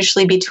 It's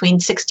usually between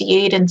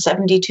 68 and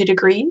 72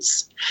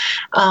 degrees.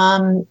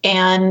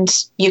 And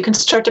you can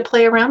start to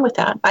play around with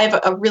that. I have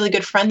a really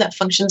good friend that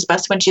functions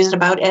best when she's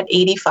at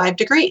 85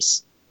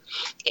 degrees.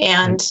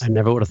 And I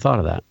never would have thought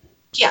of that.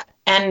 Yeah.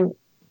 And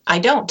I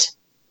don't.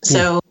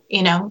 So,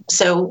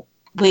 so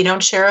we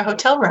don't share a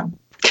hotel room.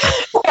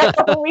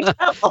 We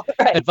travel,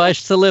 right?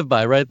 Advice to live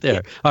by right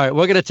there. All right.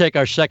 We're going to take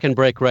our second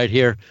break right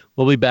here.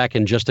 We'll be back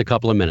in just a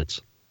couple of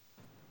minutes.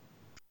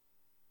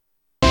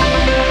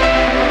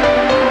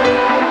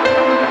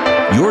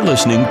 You're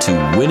listening to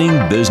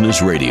Winning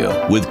Business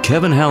Radio with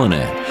Kevin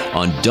Hallinan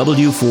on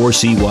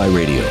W4CY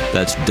Radio.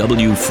 That's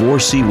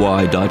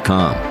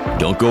W4CY.com.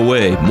 Don't go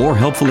away. More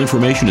helpful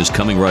information is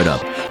coming right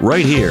up,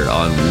 right here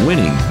on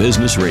Winning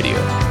Business Radio.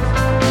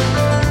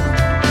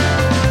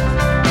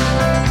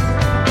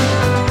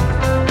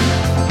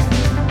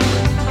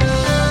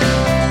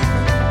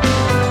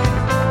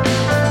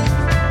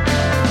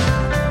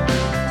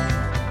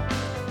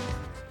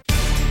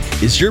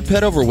 Is your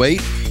pet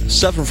overweight?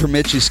 Suffer from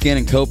itchy skin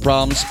and coat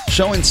problems?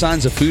 Showing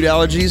signs of food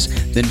allergies?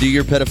 Then do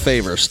your pet a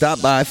favor.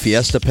 Stop by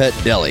Fiesta Pet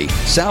Deli,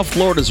 South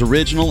Florida's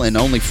original and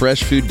only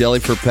fresh food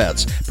deli for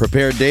pets.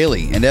 Prepared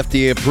daily and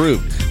FDA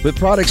approved with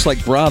products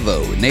like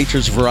Bravo,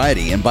 Nature's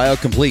Variety, and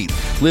BioComplete.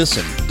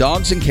 Listen,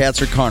 dogs and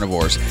cats are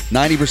carnivores.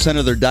 90%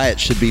 of their diet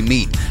should be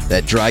meat.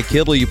 That dry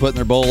kibble you put in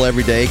their bowl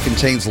every day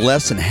contains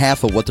less than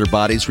half of what their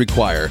bodies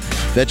require.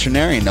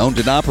 Veterinarian owned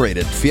and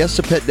operated,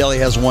 Fiesta Pet Deli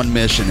has one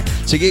mission: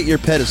 to get your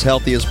pet as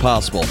healthy as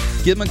possible.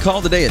 Give them a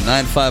call today at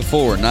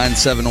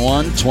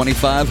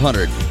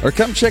 954-971-2500 or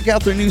come check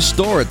out their new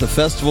store at the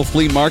Festival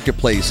Flea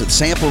Marketplace at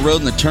Sample Road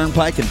and the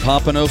Turnpike in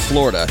Pompano,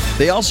 Florida.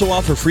 They also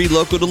offer free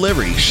local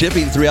delivery,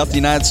 shipping throughout the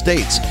United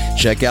States.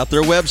 Check out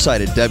their website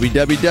at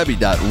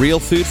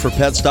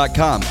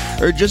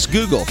www.realfoodforpets.com or just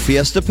Google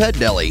Fiesta Pet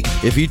Deli.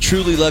 If you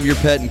truly love your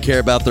pet and care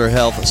about their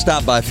health,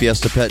 stop by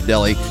Fiesta Pet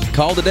Deli.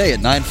 Call today at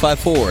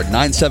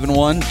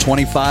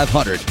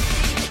 954-971-2500.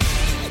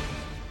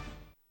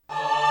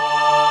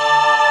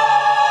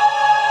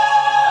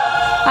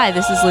 Hi,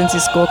 this is Lindsay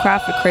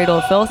Schoolcraft at Cradle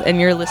of Filth, and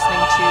you're listening to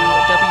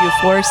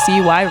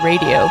W4CY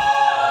Radio.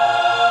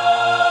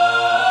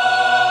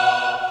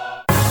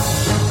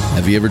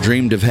 Have you ever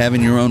dreamed of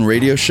having your own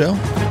radio show?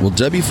 Well,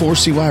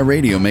 W4CY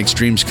Radio makes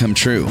dreams come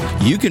true.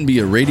 You can be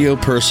a radio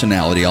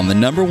personality on the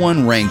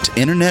 #1 ranked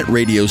internet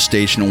radio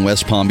station in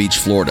West Palm Beach,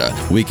 Florida.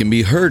 We can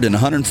be heard in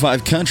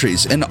 105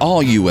 countries and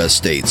all U.S.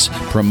 states.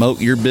 Promote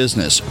your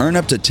business, earn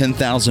up to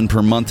 $10,000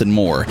 per month and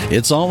more.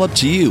 It's all up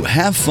to you.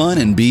 Have fun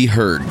and be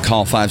heard.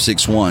 Call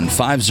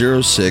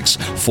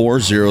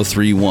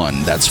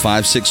 561-506-4031. That's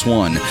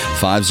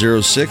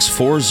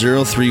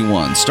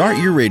 561-506-4031. Start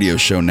your radio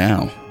show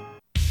now.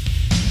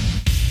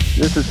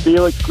 This is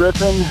Felix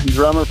Griffin,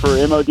 drummer for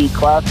MOD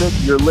Classic.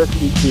 You're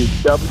listening to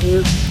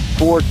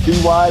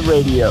W4CY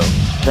Radio.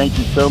 Thank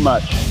you so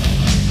much.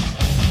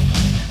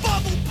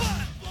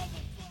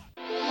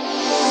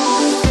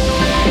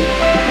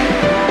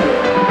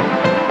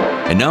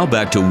 And Now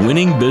back to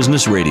Winning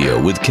Business Radio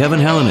with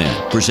Kevin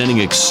Hallinan, presenting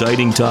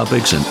exciting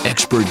topics and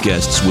expert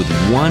guests with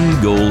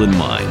one goal in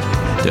mind,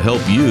 to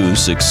help you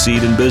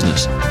succeed in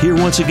business. Here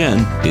once again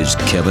is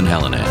Kevin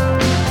Hallinan.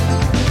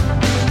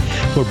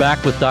 We're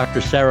back with Dr.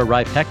 Sarah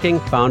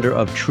Reif-Hechting, founder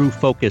of True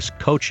Focus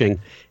Coaching.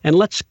 And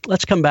let's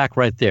come back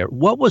right there.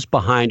 What was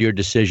behind your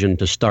decision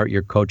to start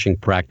your coaching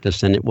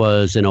practice? And it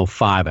was in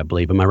 2005, I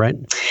believe. Am I right?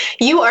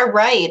 You are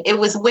right. It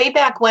was way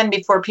back when,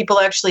 before people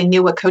actually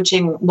knew what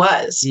coaching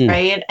was,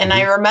 right? And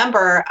I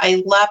remember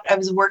I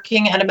was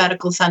working at a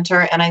medical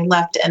center, and I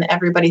left, and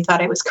everybody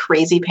thought I was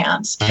crazy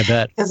pants. I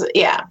bet.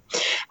 Yeah.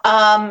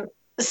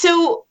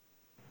 So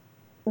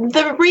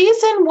the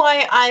reason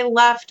why I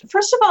left,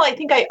 first of all, I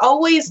think I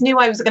always knew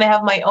I was going to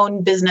have my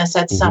own business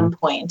at some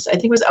point. I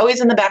think it was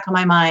always in the back of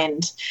my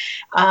mind.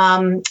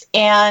 And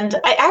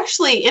I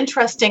actually,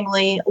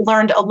 interestingly,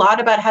 learned a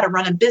lot about how to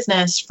run a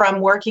business from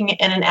working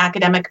in an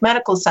academic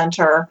medical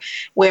center,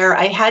 where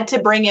I had to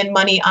bring in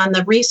money on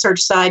the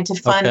research side to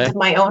fund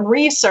my own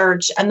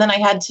research. And then I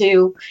had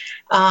to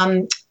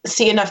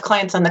see enough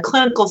clients on the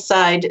clinical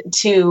side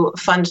to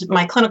fund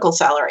my clinical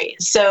salary.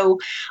 So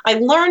I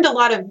learned a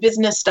lot of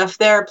business stuff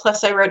there.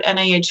 Plus I wrote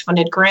NIH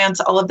funded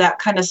grants, all of that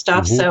kind of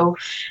stuff. So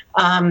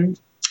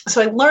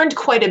I learned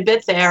quite a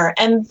bit there.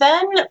 And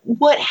then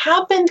what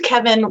happened,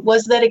 Kevin,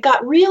 was that it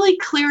got really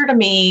clear to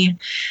me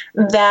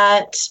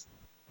that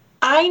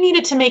I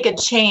needed to make a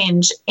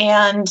change,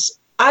 and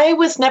I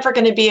was never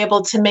going to be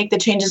able to make the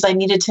changes I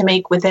needed to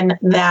make within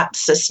that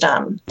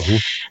system.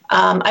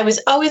 I was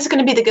always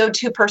going to be the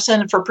go-to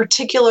person for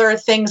particular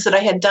things that I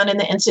had done in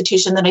the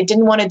institution that I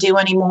didn't want to do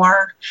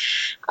anymore.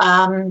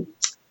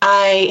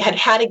 I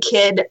had a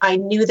kid. I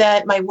knew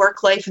that my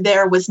work life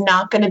there was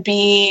not going to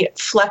be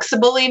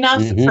flexible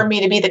enough for me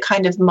to be the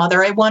kind of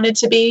mother I wanted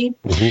to be.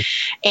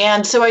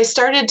 And so I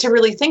started to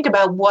really think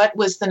about what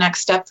was the next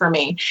step for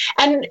me.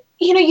 And,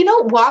 you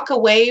don't walk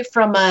away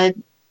from a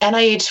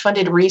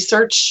NIH-funded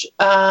research,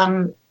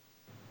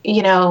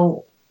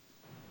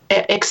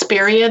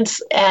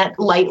 experience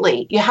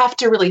lightly. You have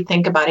to really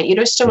think about it. You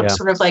just don't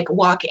sort of like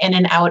walk in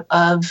and out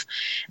of,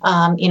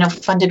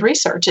 funded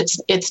research.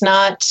 It's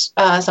not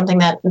something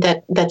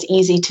that's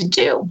easy to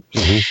do.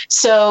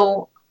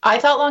 So I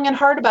thought long and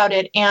hard about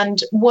it.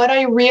 And what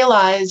I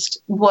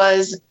realized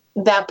was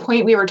that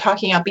point we were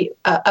talking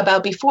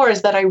about before,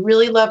 is that I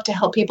really love to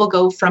help people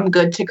go from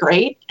good to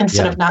great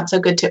instead of not so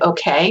good to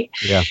okay.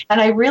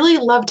 And I really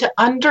love to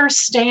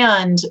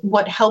understand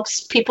what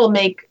helps people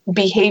make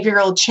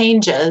behavioral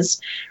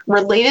changes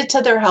related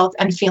to their health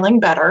and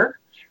feeling better,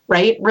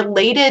 right?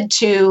 Related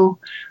to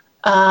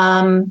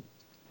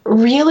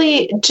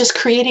really just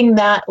creating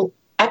that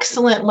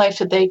excellent life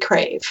that they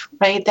crave,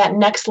 right? That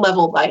next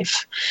level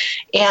life,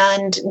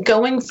 and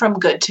going from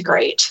good to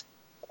great.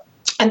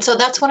 And so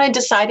that's when I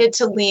decided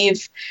to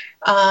leave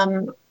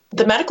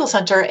the medical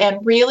center,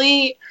 and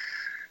really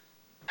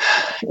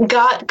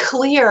got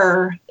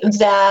clear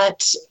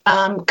that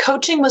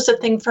coaching was the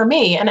thing for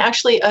me. And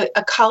actually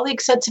a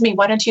colleague said to me,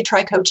 "Why don't you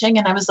try coaching?"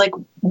 And I was like,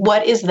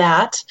 "What is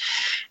that?"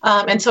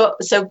 And so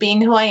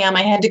being who I am,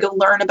 I had to go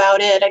learn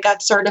about it. I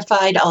got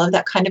certified, all of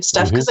that kind of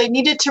stuff, because I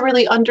needed to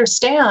really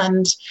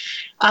understand,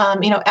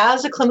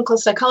 as a clinical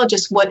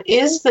psychologist, what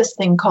is this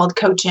thing called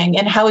coaching,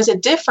 and how is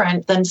it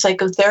different than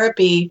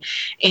psychotherapy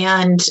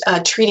and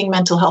treating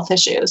mental health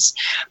issues?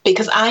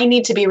 Because I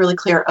need to be really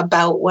clear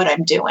about what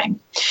I'm doing.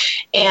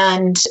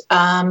 And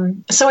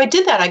so I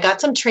did that. I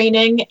got some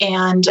training,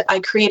 and I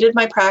created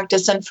my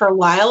practice. And for a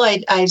while,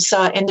 I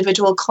saw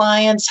individual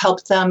clients,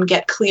 helped them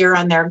get clear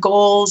on their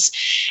goals.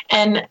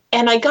 And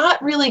I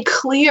got really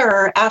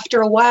clear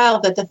after a while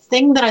that the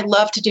thing that I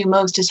love to do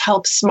most is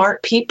help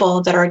smart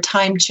people that are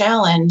time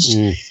challenged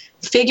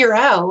figure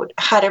out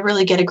how to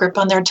really get a grip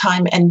on their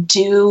time and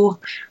do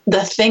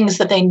the things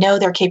that they know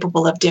they're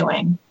capable of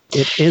doing.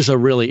 It is a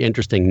really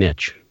interesting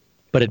niche,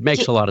 but it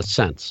makes a lot of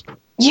sense.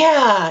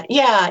 Yeah.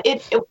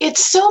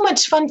 It's so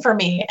much fun for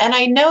me. And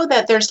I know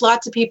that there's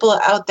lots of people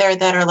out there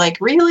that are like,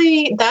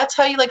 really? That's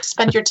how you like to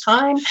spend your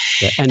time?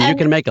 And you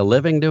can make a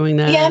living doing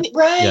that? Yeah,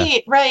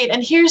 right.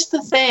 And here's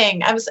the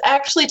thing. I was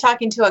actually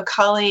talking to a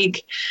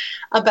colleague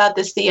about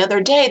this the other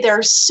day. There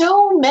are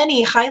so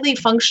many highly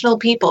functional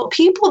people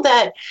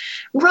that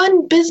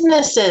run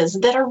businesses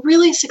that are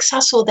really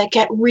successful, that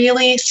get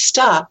really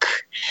stuck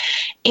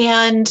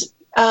and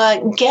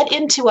get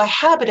into a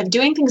habit of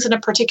doing things in a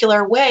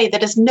particular way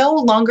that is no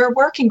longer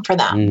working for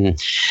them.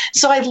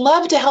 So I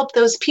love to help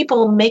those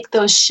people make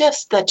those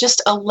shifts that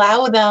just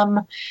allow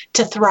them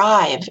to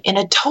thrive in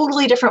a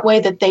totally different way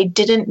that they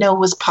didn't know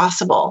was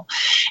possible.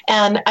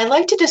 And I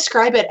like to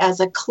describe it as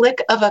a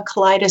click of a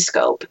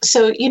kaleidoscope.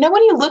 So,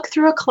 when you look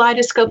through a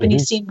kaleidoscope and you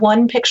see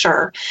one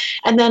picture,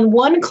 and then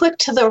one click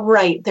to the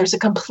right, there's a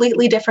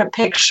completely different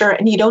picture,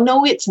 and you don't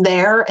know it's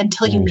there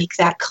until you make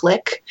that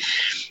click.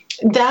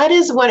 That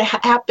is what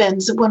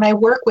happens when I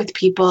work with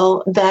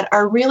people that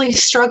are really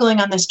struggling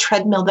on this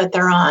treadmill that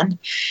they're on.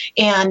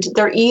 And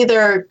they're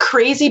either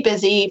crazy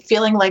busy,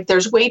 feeling like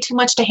there's way too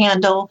much to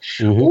handle,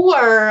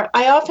 or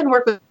I often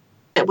work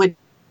with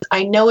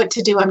I know what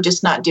to do, I'm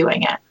just not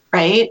doing it.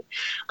 right?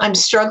 I'm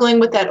struggling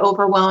with that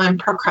overwhelm and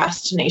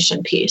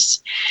procrastination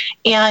piece.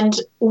 And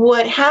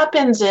what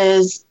happens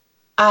is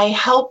I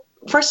help,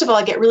 first of all,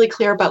 I get really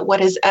clear about what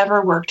has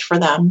ever worked for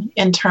them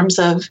in terms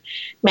of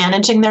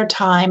managing their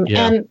time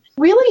and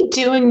really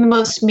doing the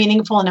most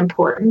meaningful and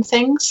important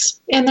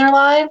things in their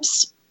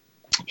lives.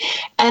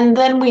 And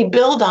then we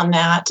build on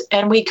that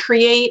and we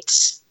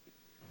create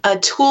a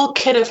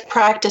toolkit of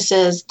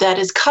practices that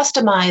is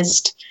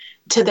customized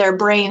to their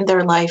brain,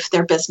 their life,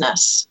 their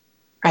business,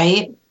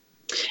 right?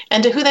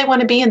 And to who they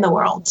want to be in the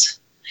world.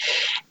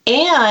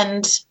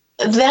 And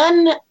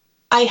then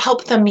I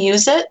help them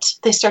use it.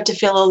 They start to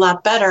feel a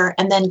lot better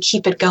and then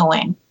keep it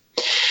going.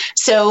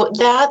 So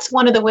that's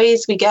one of the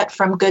ways we get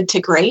from good to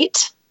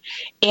great.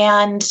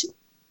 And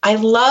I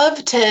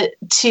love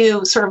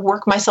to sort of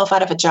work myself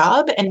out of a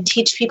job and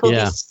teach people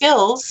these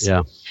skills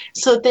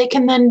so they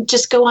can then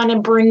just go on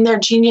and bring their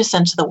genius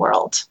into the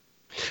world.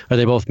 Are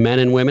they both men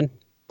and women?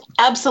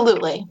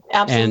 Absolutely.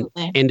 Absolutely.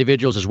 And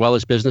individuals as well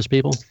as business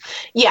people?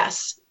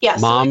 Yes.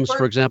 Moms,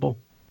 for example?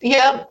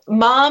 Yep.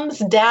 Moms,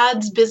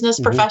 dads, business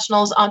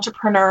professionals,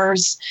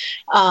 entrepreneurs.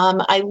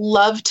 I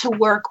love to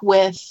work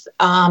with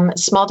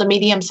small to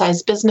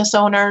medium-sized business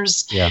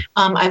owners. Yeah.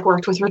 I've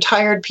worked with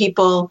retired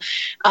people,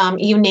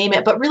 you name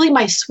it. But really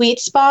my sweet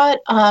spot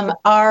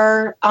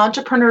are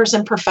entrepreneurs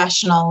and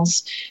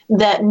professionals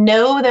that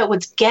know that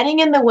what's getting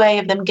in the way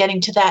of them getting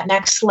to that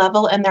next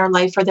level in their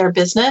life or their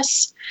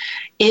business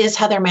is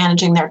how they're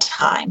managing their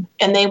time.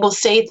 And they will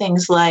say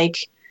things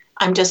like,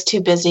 I'm just too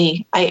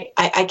busy.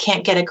 I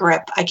can't get a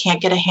grip. I can't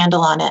get a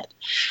handle on it.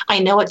 I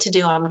know what to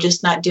do. I'm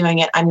just not doing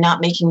it. I'm not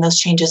making those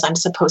changes I'm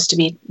supposed to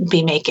be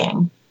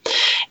making.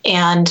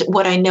 And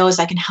what I know is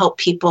I can help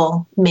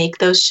people make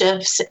those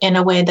shifts in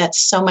a way that's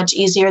so much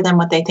easier than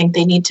what they think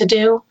they need to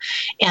do.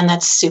 And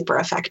that's super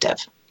effective.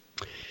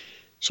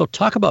 So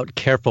talk about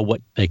careful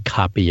what they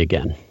copy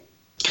again.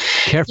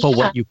 Careful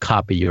what you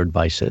copy, your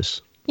advice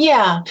is.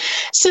 Yeah.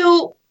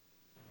 So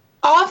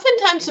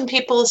oftentimes when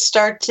people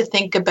start to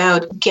think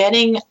about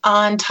getting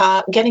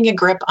a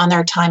grip on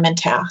their time and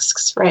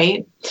tasks,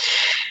 right?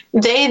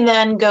 They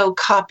then go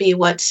copy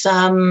what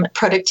some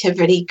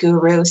productivity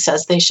guru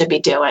says they should be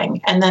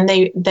doing. And then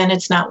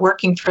it's not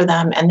working for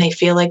them and they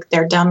feel like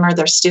they're dumb or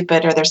they're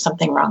stupid or there's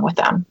something wrong with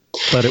them.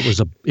 But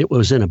it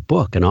was in a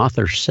book, an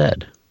author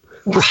said.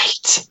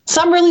 Right.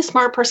 Some really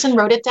smart person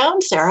wrote it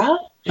down, Sarah.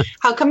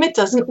 How come it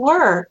doesn't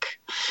work?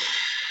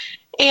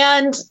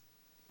 And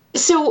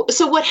So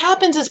what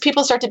happens is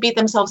people start to beat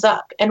themselves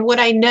up. And what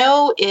I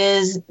know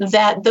is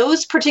that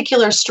those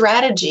particular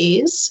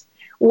strategies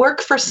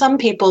work for some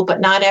people, but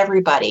not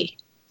everybody.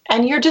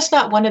 And you're just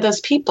not one of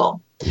those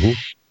people. Mm-hmm.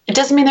 It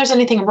doesn't mean there's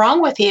anything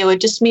wrong with you. It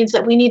just means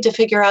that we need to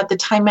figure out the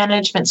time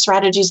management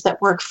strategies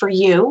that work for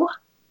you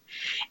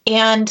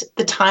and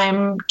the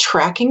time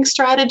tracking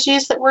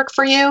strategies that work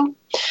for you.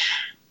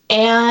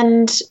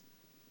 And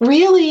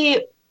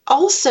really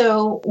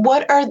also,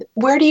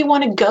 where do you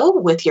want to go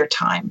with your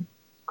time?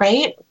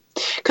 Right?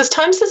 Because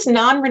time's this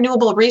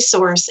non-renewable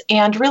resource.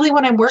 And really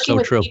when I'm working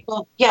with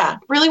people,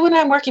 when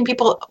I'm working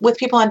with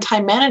people on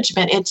time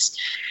management,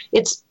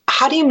 it's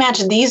how do you match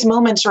these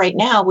moments right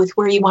now with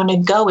where you want to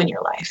go in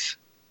your life?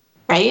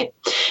 Right?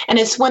 And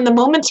it's when the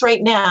moments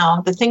right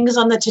now, the things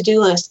on the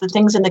to-do list, the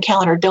things in the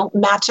calendar don't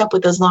match up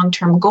with those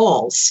long-term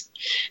goals.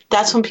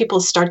 That's when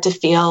people start to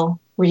feel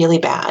really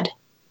bad.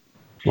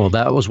 Well,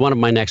 that was one of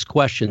my next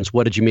questions.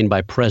 What did you mean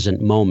by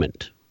present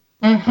moment?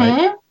 Mm-hmm.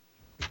 Right?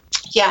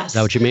 Yes. Is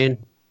that what you mean?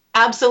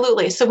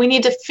 Absolutely. So we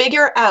need to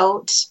figure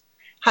out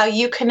how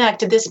you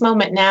connect this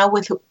moment now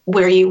with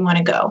where you want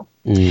to go.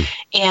 Mm.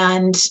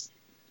 And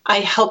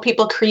I help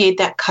people create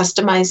that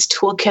customized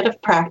toolkit of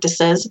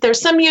practices.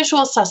 There's some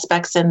usual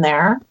suspects in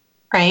there,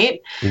 right?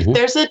 Mm-hmm.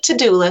 There's a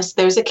to-do list.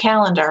 There's a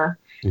calendar.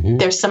 Mm-hmm.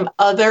 There's some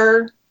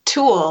other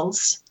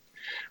tools,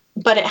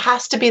 but it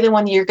has to be the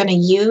one you're going to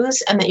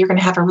use and that you're going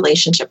to have a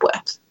relationship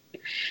with.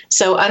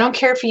 So I don't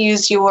care if you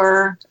use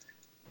your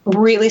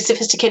really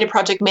sophisticated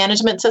project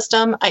management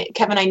system.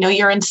 Kevin, I know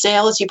you're in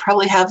sales. You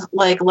probably have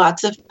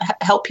lots of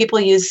help people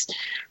use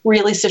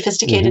really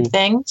sophisticated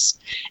things.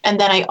 And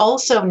then I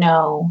also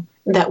know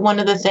that one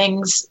of the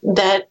things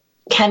that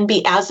can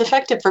be as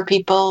effective for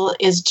people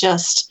is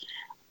just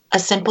a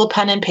simple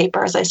pen and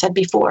paper, as I said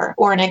before,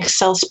 or an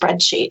Excel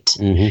spreadsheet.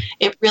 Mm-hmm.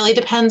 It really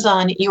depends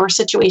on your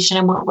situation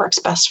and what works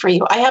best for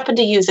you. I happen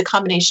to use a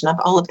combination of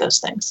all of those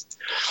things.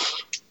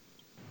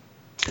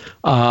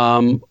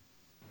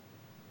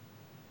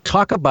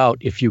 Talk about,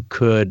 if you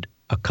could,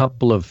 a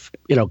couple of,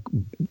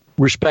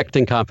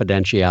 respecting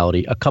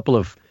confidentiality, a couple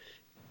of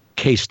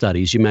case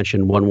studies. You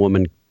mentioned one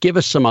woman. Give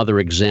us some other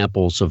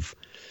examples of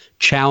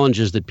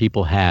challenges that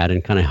people had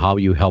and kind of how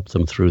you helped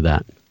them through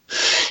that.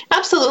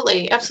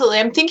 Absolutely. Absolutely.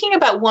 I'm thinking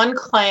about one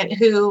client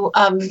who,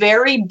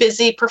 very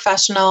busy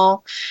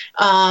professional,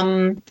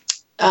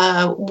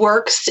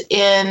 works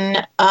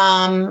in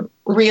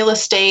real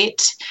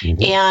estate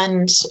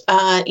and,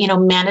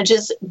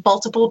 manages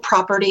multiple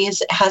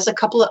properties, has a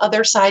couple of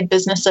other side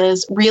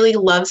businesses, really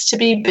loves to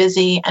be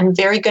busy and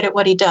very good at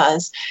what he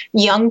does,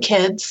 young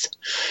kids.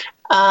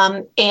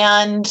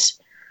 And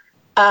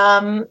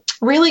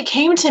really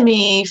came to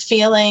me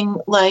feeling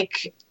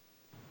like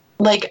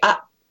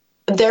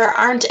there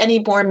aren't any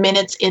more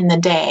minutes in the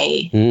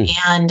day,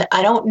 and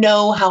I don't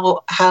know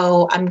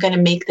how I'm going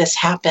to make this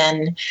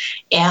happen,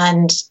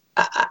 and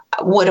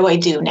what do I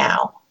do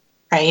now,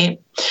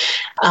 right?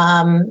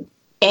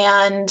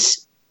 And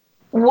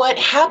what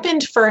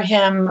happened for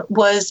him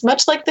was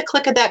much like the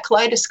click of that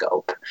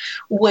kaleidoscope,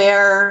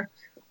 where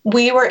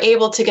we were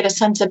able to get a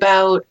sense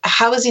about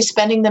how is he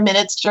spending the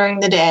minutes during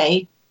the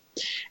day.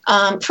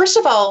 First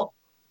of all,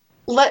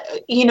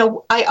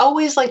 I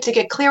always like to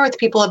get clear with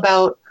people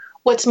about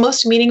what's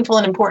most meaningful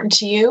and important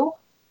to you,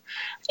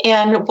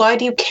 and why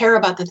do you care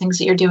about the things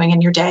that you're doing in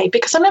your day?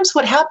 Because sometimes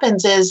what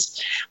happens is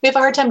we have a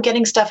hard time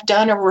getting stuff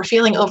done, or we're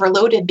feeling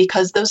overloaded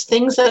because those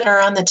things that are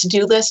on the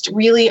to-do list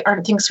really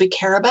aren't things we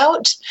care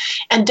about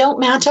and don't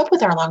match up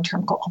with our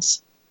long-term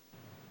goals.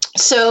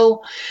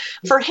 So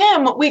for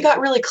him, we got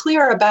really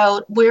clear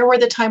about where were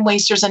the time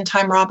wasters and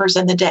time robbers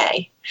in the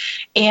day,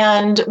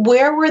 and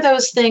where were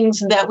those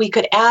things that we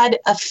could add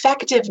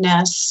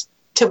effectiveness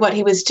to what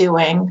he was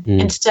doing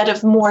instead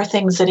of more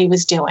things that he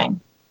was doing,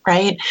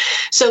 right?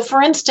 So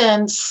for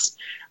instance,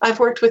 I've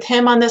worked with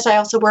him on this. I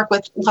also work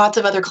with lots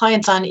of other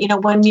clients on,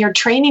 when you're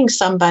training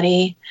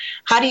somebody,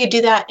 how do you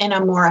do that in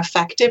a more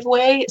effective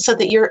way so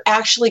that you're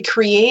actually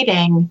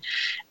creating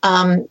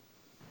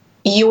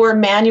your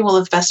manual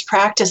of best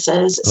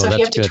practices. So if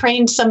you have to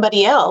train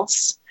somebody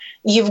else,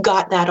 you've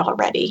got that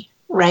already,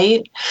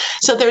 right?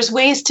 So there's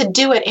ways to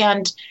do it.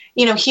 And,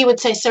 he would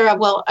say, Sarah,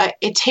 well,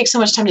 it takes so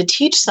much time to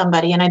teach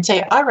somebody. And I'd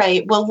say, all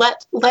right, well,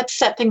 let's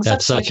set things up.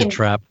 That's such a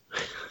trap.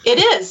 It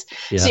is.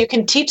 Yeah. So you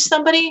can teach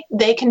somebody,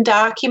 they can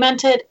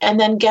document it, and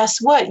then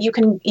guess what? You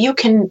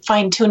can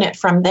fine tune it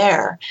from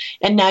there.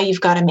 And now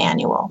you've got a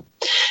manual.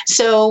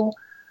 So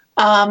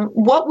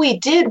what we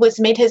did was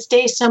made his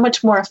day so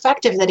much more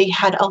effective that he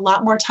had a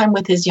lot more time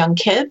with his young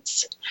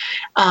kids.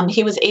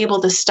 He was able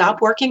to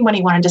stop working when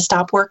he wanted to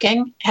stop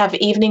working, have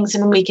evenings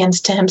and weekends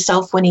to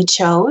himself when he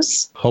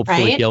chose.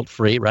 Hopefully right?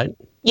 Guilt-free, right?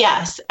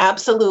 Yes,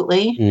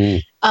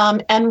 absolutely.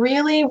 And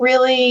really,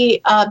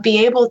 really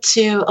be able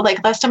to,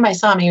 like last time I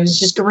saw him, he was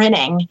just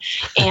grinning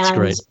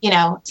and,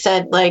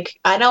 said like,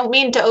 I don't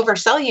mean to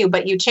oversell you,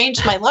 but you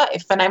changed my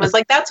life. And I was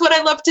like, that's what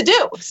I love to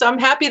do. So I'm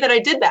happy that I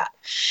did that.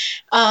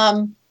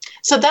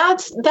 So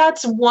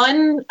that's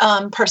one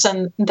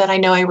person that I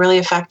know I really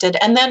affected.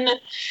 And then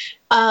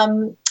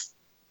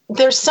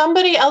there's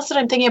somebody else that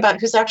I'm thinking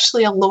about who's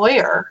actually a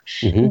lawyer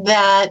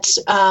that,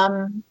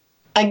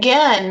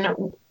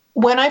 again,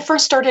 when I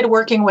first started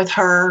working with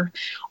her,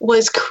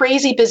 was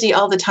crazy busy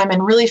all the time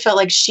and really felt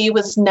like she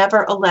was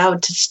never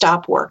allowed to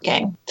stop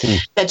working,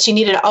 that she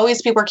needed to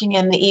always be working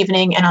in the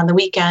evening and on the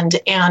weekend.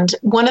 And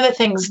one of the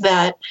things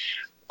that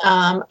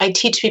I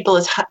teach people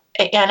is,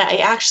 and I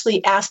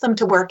actually ask them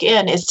to work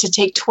in, is to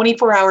take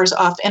 24 hours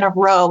off in a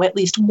row at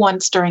least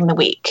once during the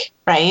week,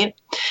 right?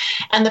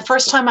 And the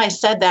first time I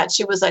said that,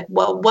 she was like,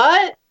 well,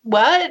 what?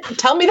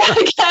 Tell me that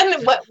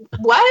again.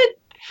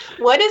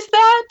 What is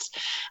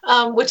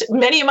that? Which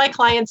many of my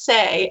clients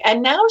say.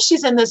 And now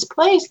she's in this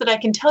place that I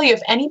can tell you,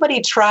 if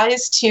anybody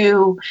tries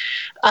to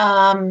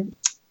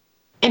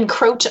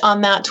encroach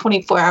on that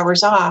 24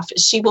 hours off,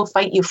 she will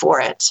fight you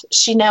for it.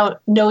 She now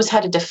knows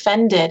how to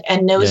defend it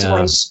and knows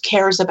why she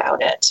cares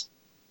about it.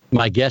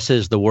 My guess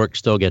is the work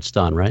still gets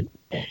done, right?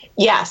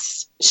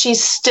 Yes,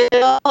 she's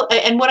still,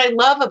 and what I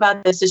love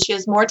about this is she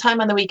has more time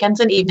on the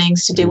weekends and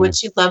evenings to do what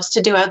she loves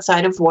to do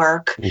outside of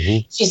work.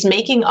 She's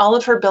making all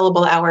of her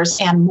billable hours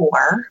and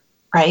more,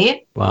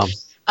 right? Wow.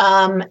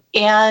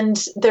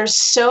 And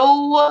there's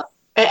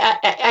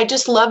I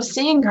just love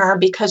seeing her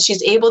because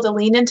she's able to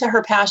lean into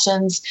her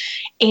passions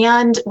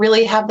and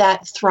really have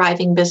that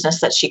thriving business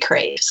that she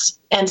craves.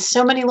 And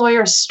so many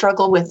lawyers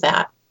struggle with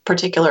that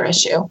particular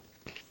issue.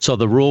 So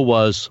the rule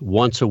was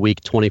once a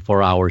week,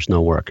 24 hours,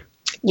 no work.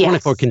 Yes.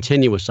 24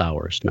 continuous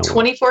hours, no work.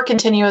 24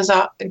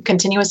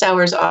 continuous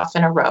hours off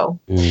in a row.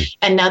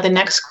 And now the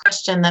next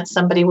question that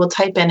somebody will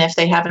type in if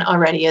they haven't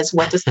already is,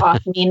 what does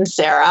off mean,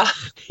 Sarah?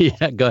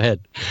 Yeah, go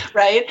ahead.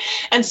 Right?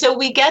 And so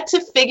we get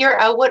to figure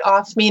out what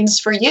off means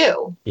for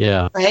you.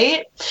 Yeah.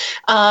 Right?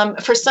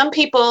 For some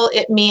people,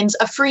 it means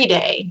a free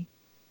day.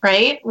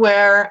 Right?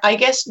 Where I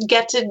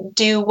get to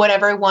do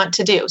whatever I want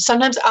to do.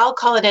 Sometimes I'll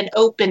call it an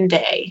open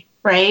day.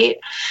 Right?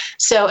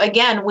 So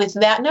again, with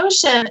that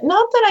notion,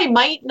 not that I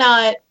might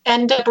not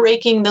end up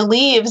raking the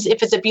leaves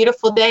if it's a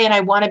beautiful day and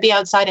I want to be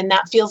outside and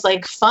that feels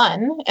like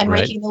fun, and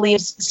raking the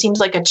leaves seems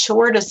like a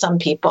chore to some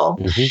people.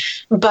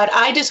 But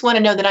I just want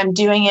to know that I'm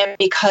doing it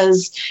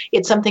because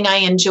it's something I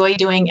enjoy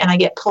doing and I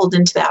get pulled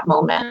into that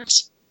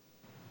moment.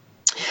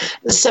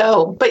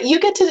 So, but you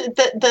get to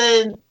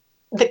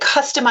the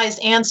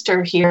customized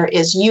answer here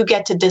is you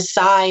get to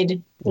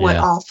decide what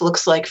off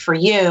looks like for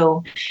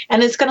you.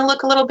 And it's going to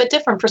look a little bit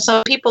different. For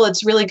some people,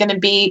 it's really going to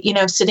be,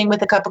 sitting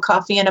with a cup of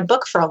coffee and a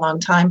book for a long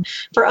time.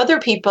 For other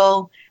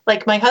people,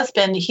 like my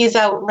husband, he's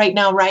out right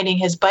now riding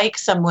his bike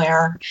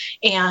somewhere.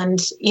 And,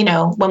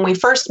 when we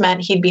first met,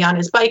 he'd be on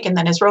his bike and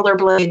then his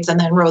rollerblades and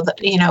then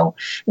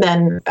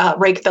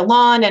rake the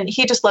lawn. And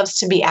he just loves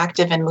to be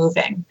active and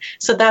moving.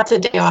 So that's a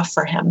day off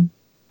for him.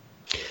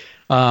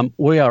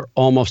 We are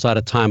almost out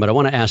of time, but I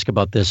want to ask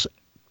about this.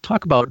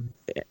 Talk about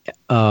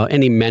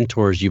any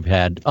mentors you've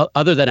had,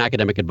 other than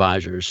academic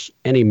advisors,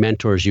 any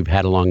mentors you've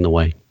had along the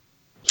way.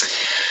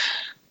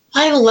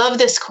 I love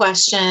this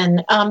question.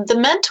 The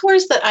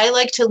mentors that I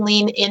like to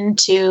lean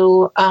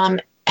into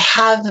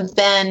have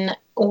been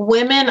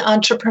women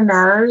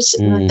entrepreneurs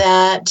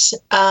that,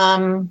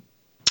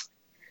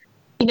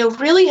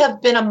 really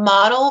have been a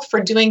model for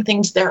doing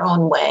things their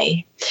own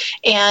way.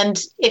 And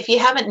if you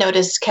haven't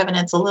noticed, Kevin,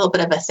 it's a little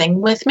bit of a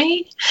thing with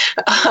me,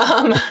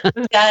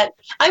 that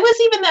I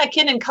was even that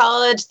kid in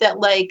college that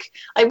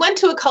I went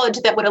to a college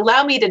that would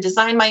allow me to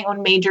design my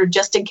own major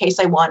just in case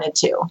I wanted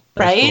to,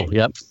 right? Cool.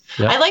 Yep.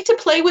 I like to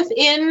play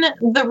within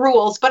the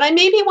rules, but I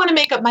maybe want to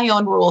make up my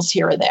own rules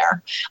here or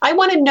there. I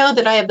want to know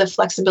that I have the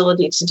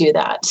flexibility to do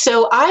that.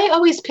 So I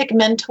always pick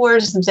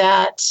mentors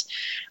that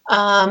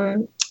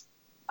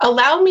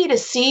allow me to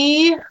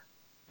see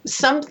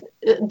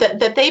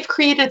that they've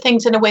created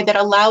things in a way that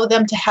allow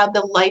them to have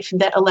the life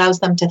that allows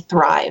them to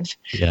thrive,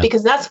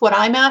 because that's what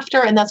I'm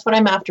after. And that's what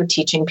I'm after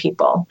teaching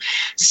people.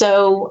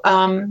 So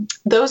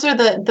those are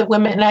the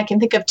women, and I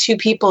can think of two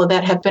people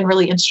that have been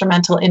really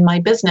instrumental in my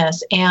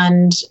business.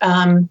 And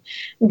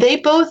they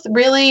both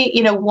really,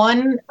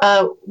 one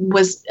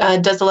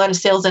does a lot of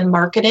sales and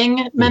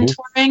marketing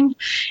mentoring.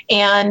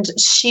 And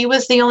she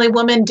was the only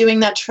woman doing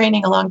that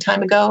training a long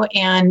time ago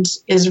and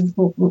is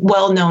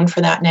well known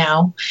for that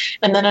now.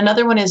 And then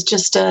another one is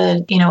just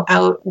an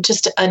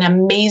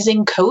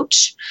amazing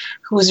coach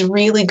who's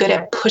really good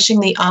at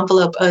pushing the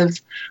envelope of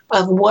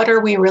what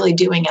are we really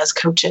doing as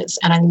coaches.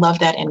 And I love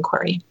that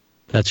inquiry.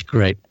 That's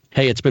great.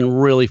 Hey, it's been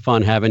really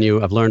fun having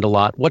you. I've learned a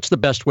lot. What's the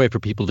best way for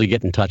people to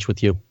get in touch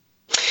with you?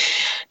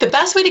 The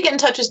best way to get in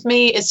touch with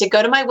me is to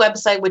go to my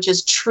website, which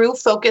is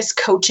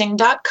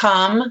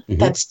truefocuscoaching.com.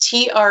 That's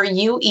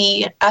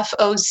TRUEFOCUS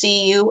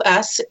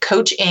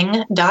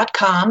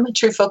coaching.com,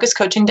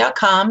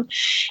 truefocuscoaching.com.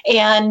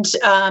 And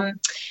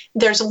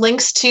there's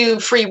links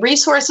to free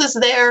resources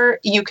there.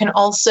 You can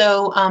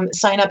also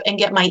sign up and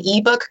get my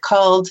ebook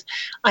called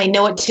I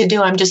Know What to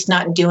Do, I'm Just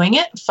Not Doing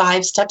It,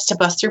 5 Steps to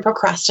Bust Through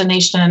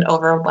Procrastination and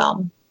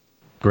Overwhelm.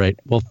 Great.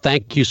 Well,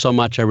 thank you so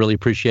much. I really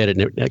appreciate it.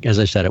 And as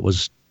I said, it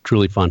was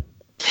truly fun.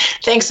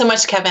 Thanks so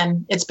much,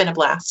 Kevin. It's been a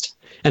blast.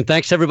 And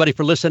thanks, everybody,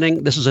 for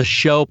listening. This is a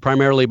show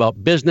primarily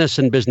about business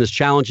and business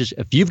challenges.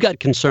 If you've got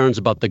concerns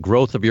about the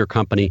growth of your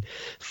company,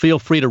 feel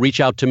free to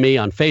reach out to me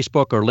on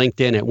Facebook or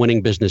LinkedIn at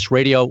Winning Business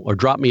Radio, or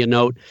drop me a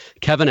note,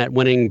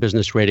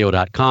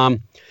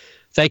 kevin@winningbusinessradio.com.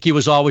 Thank you,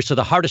 as always, to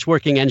the hardest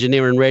working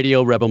engineer in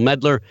radio, Rebel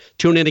Medler.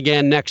 Tune in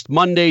again next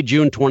Monday,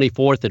 June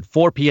 24th at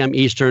 4 p.m.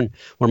 Eastern,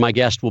 where my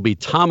guest will be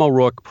Tom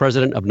O'Rourke,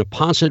 president of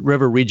Neponset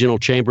River Regional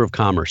Chamber of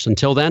Commerce.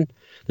 Until then,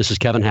 this is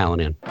Kevin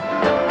Hallinan.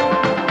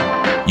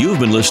 You've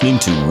been listening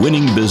to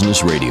Winning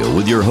Business Radio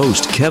with your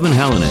host, Kevin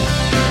Hallinan.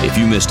 If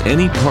you missed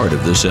any part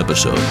of this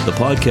episode, the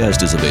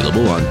podcast is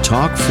available on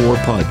Talk4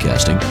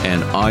 Podcasting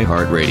and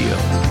iHeartRadio.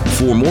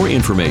 For more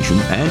information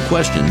and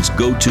questions,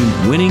 go to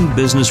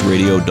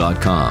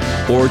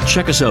winningbusinessradio.com or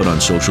check us out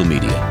on social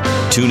media.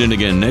 Tune in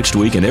again next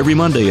week and every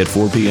Monday at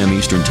 4 p.m.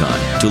 Eastern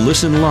Time to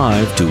listen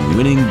live to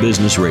Winning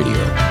Business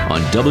Radio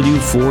on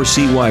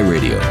W4CY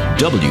Radio,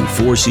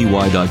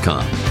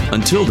 W4CY.com.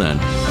 Until then,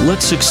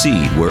 let's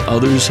succeed where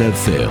others have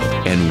failed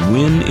and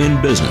win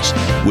in business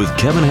with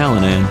Kevin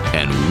Hallinan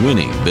and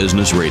Winning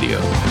Business Radio.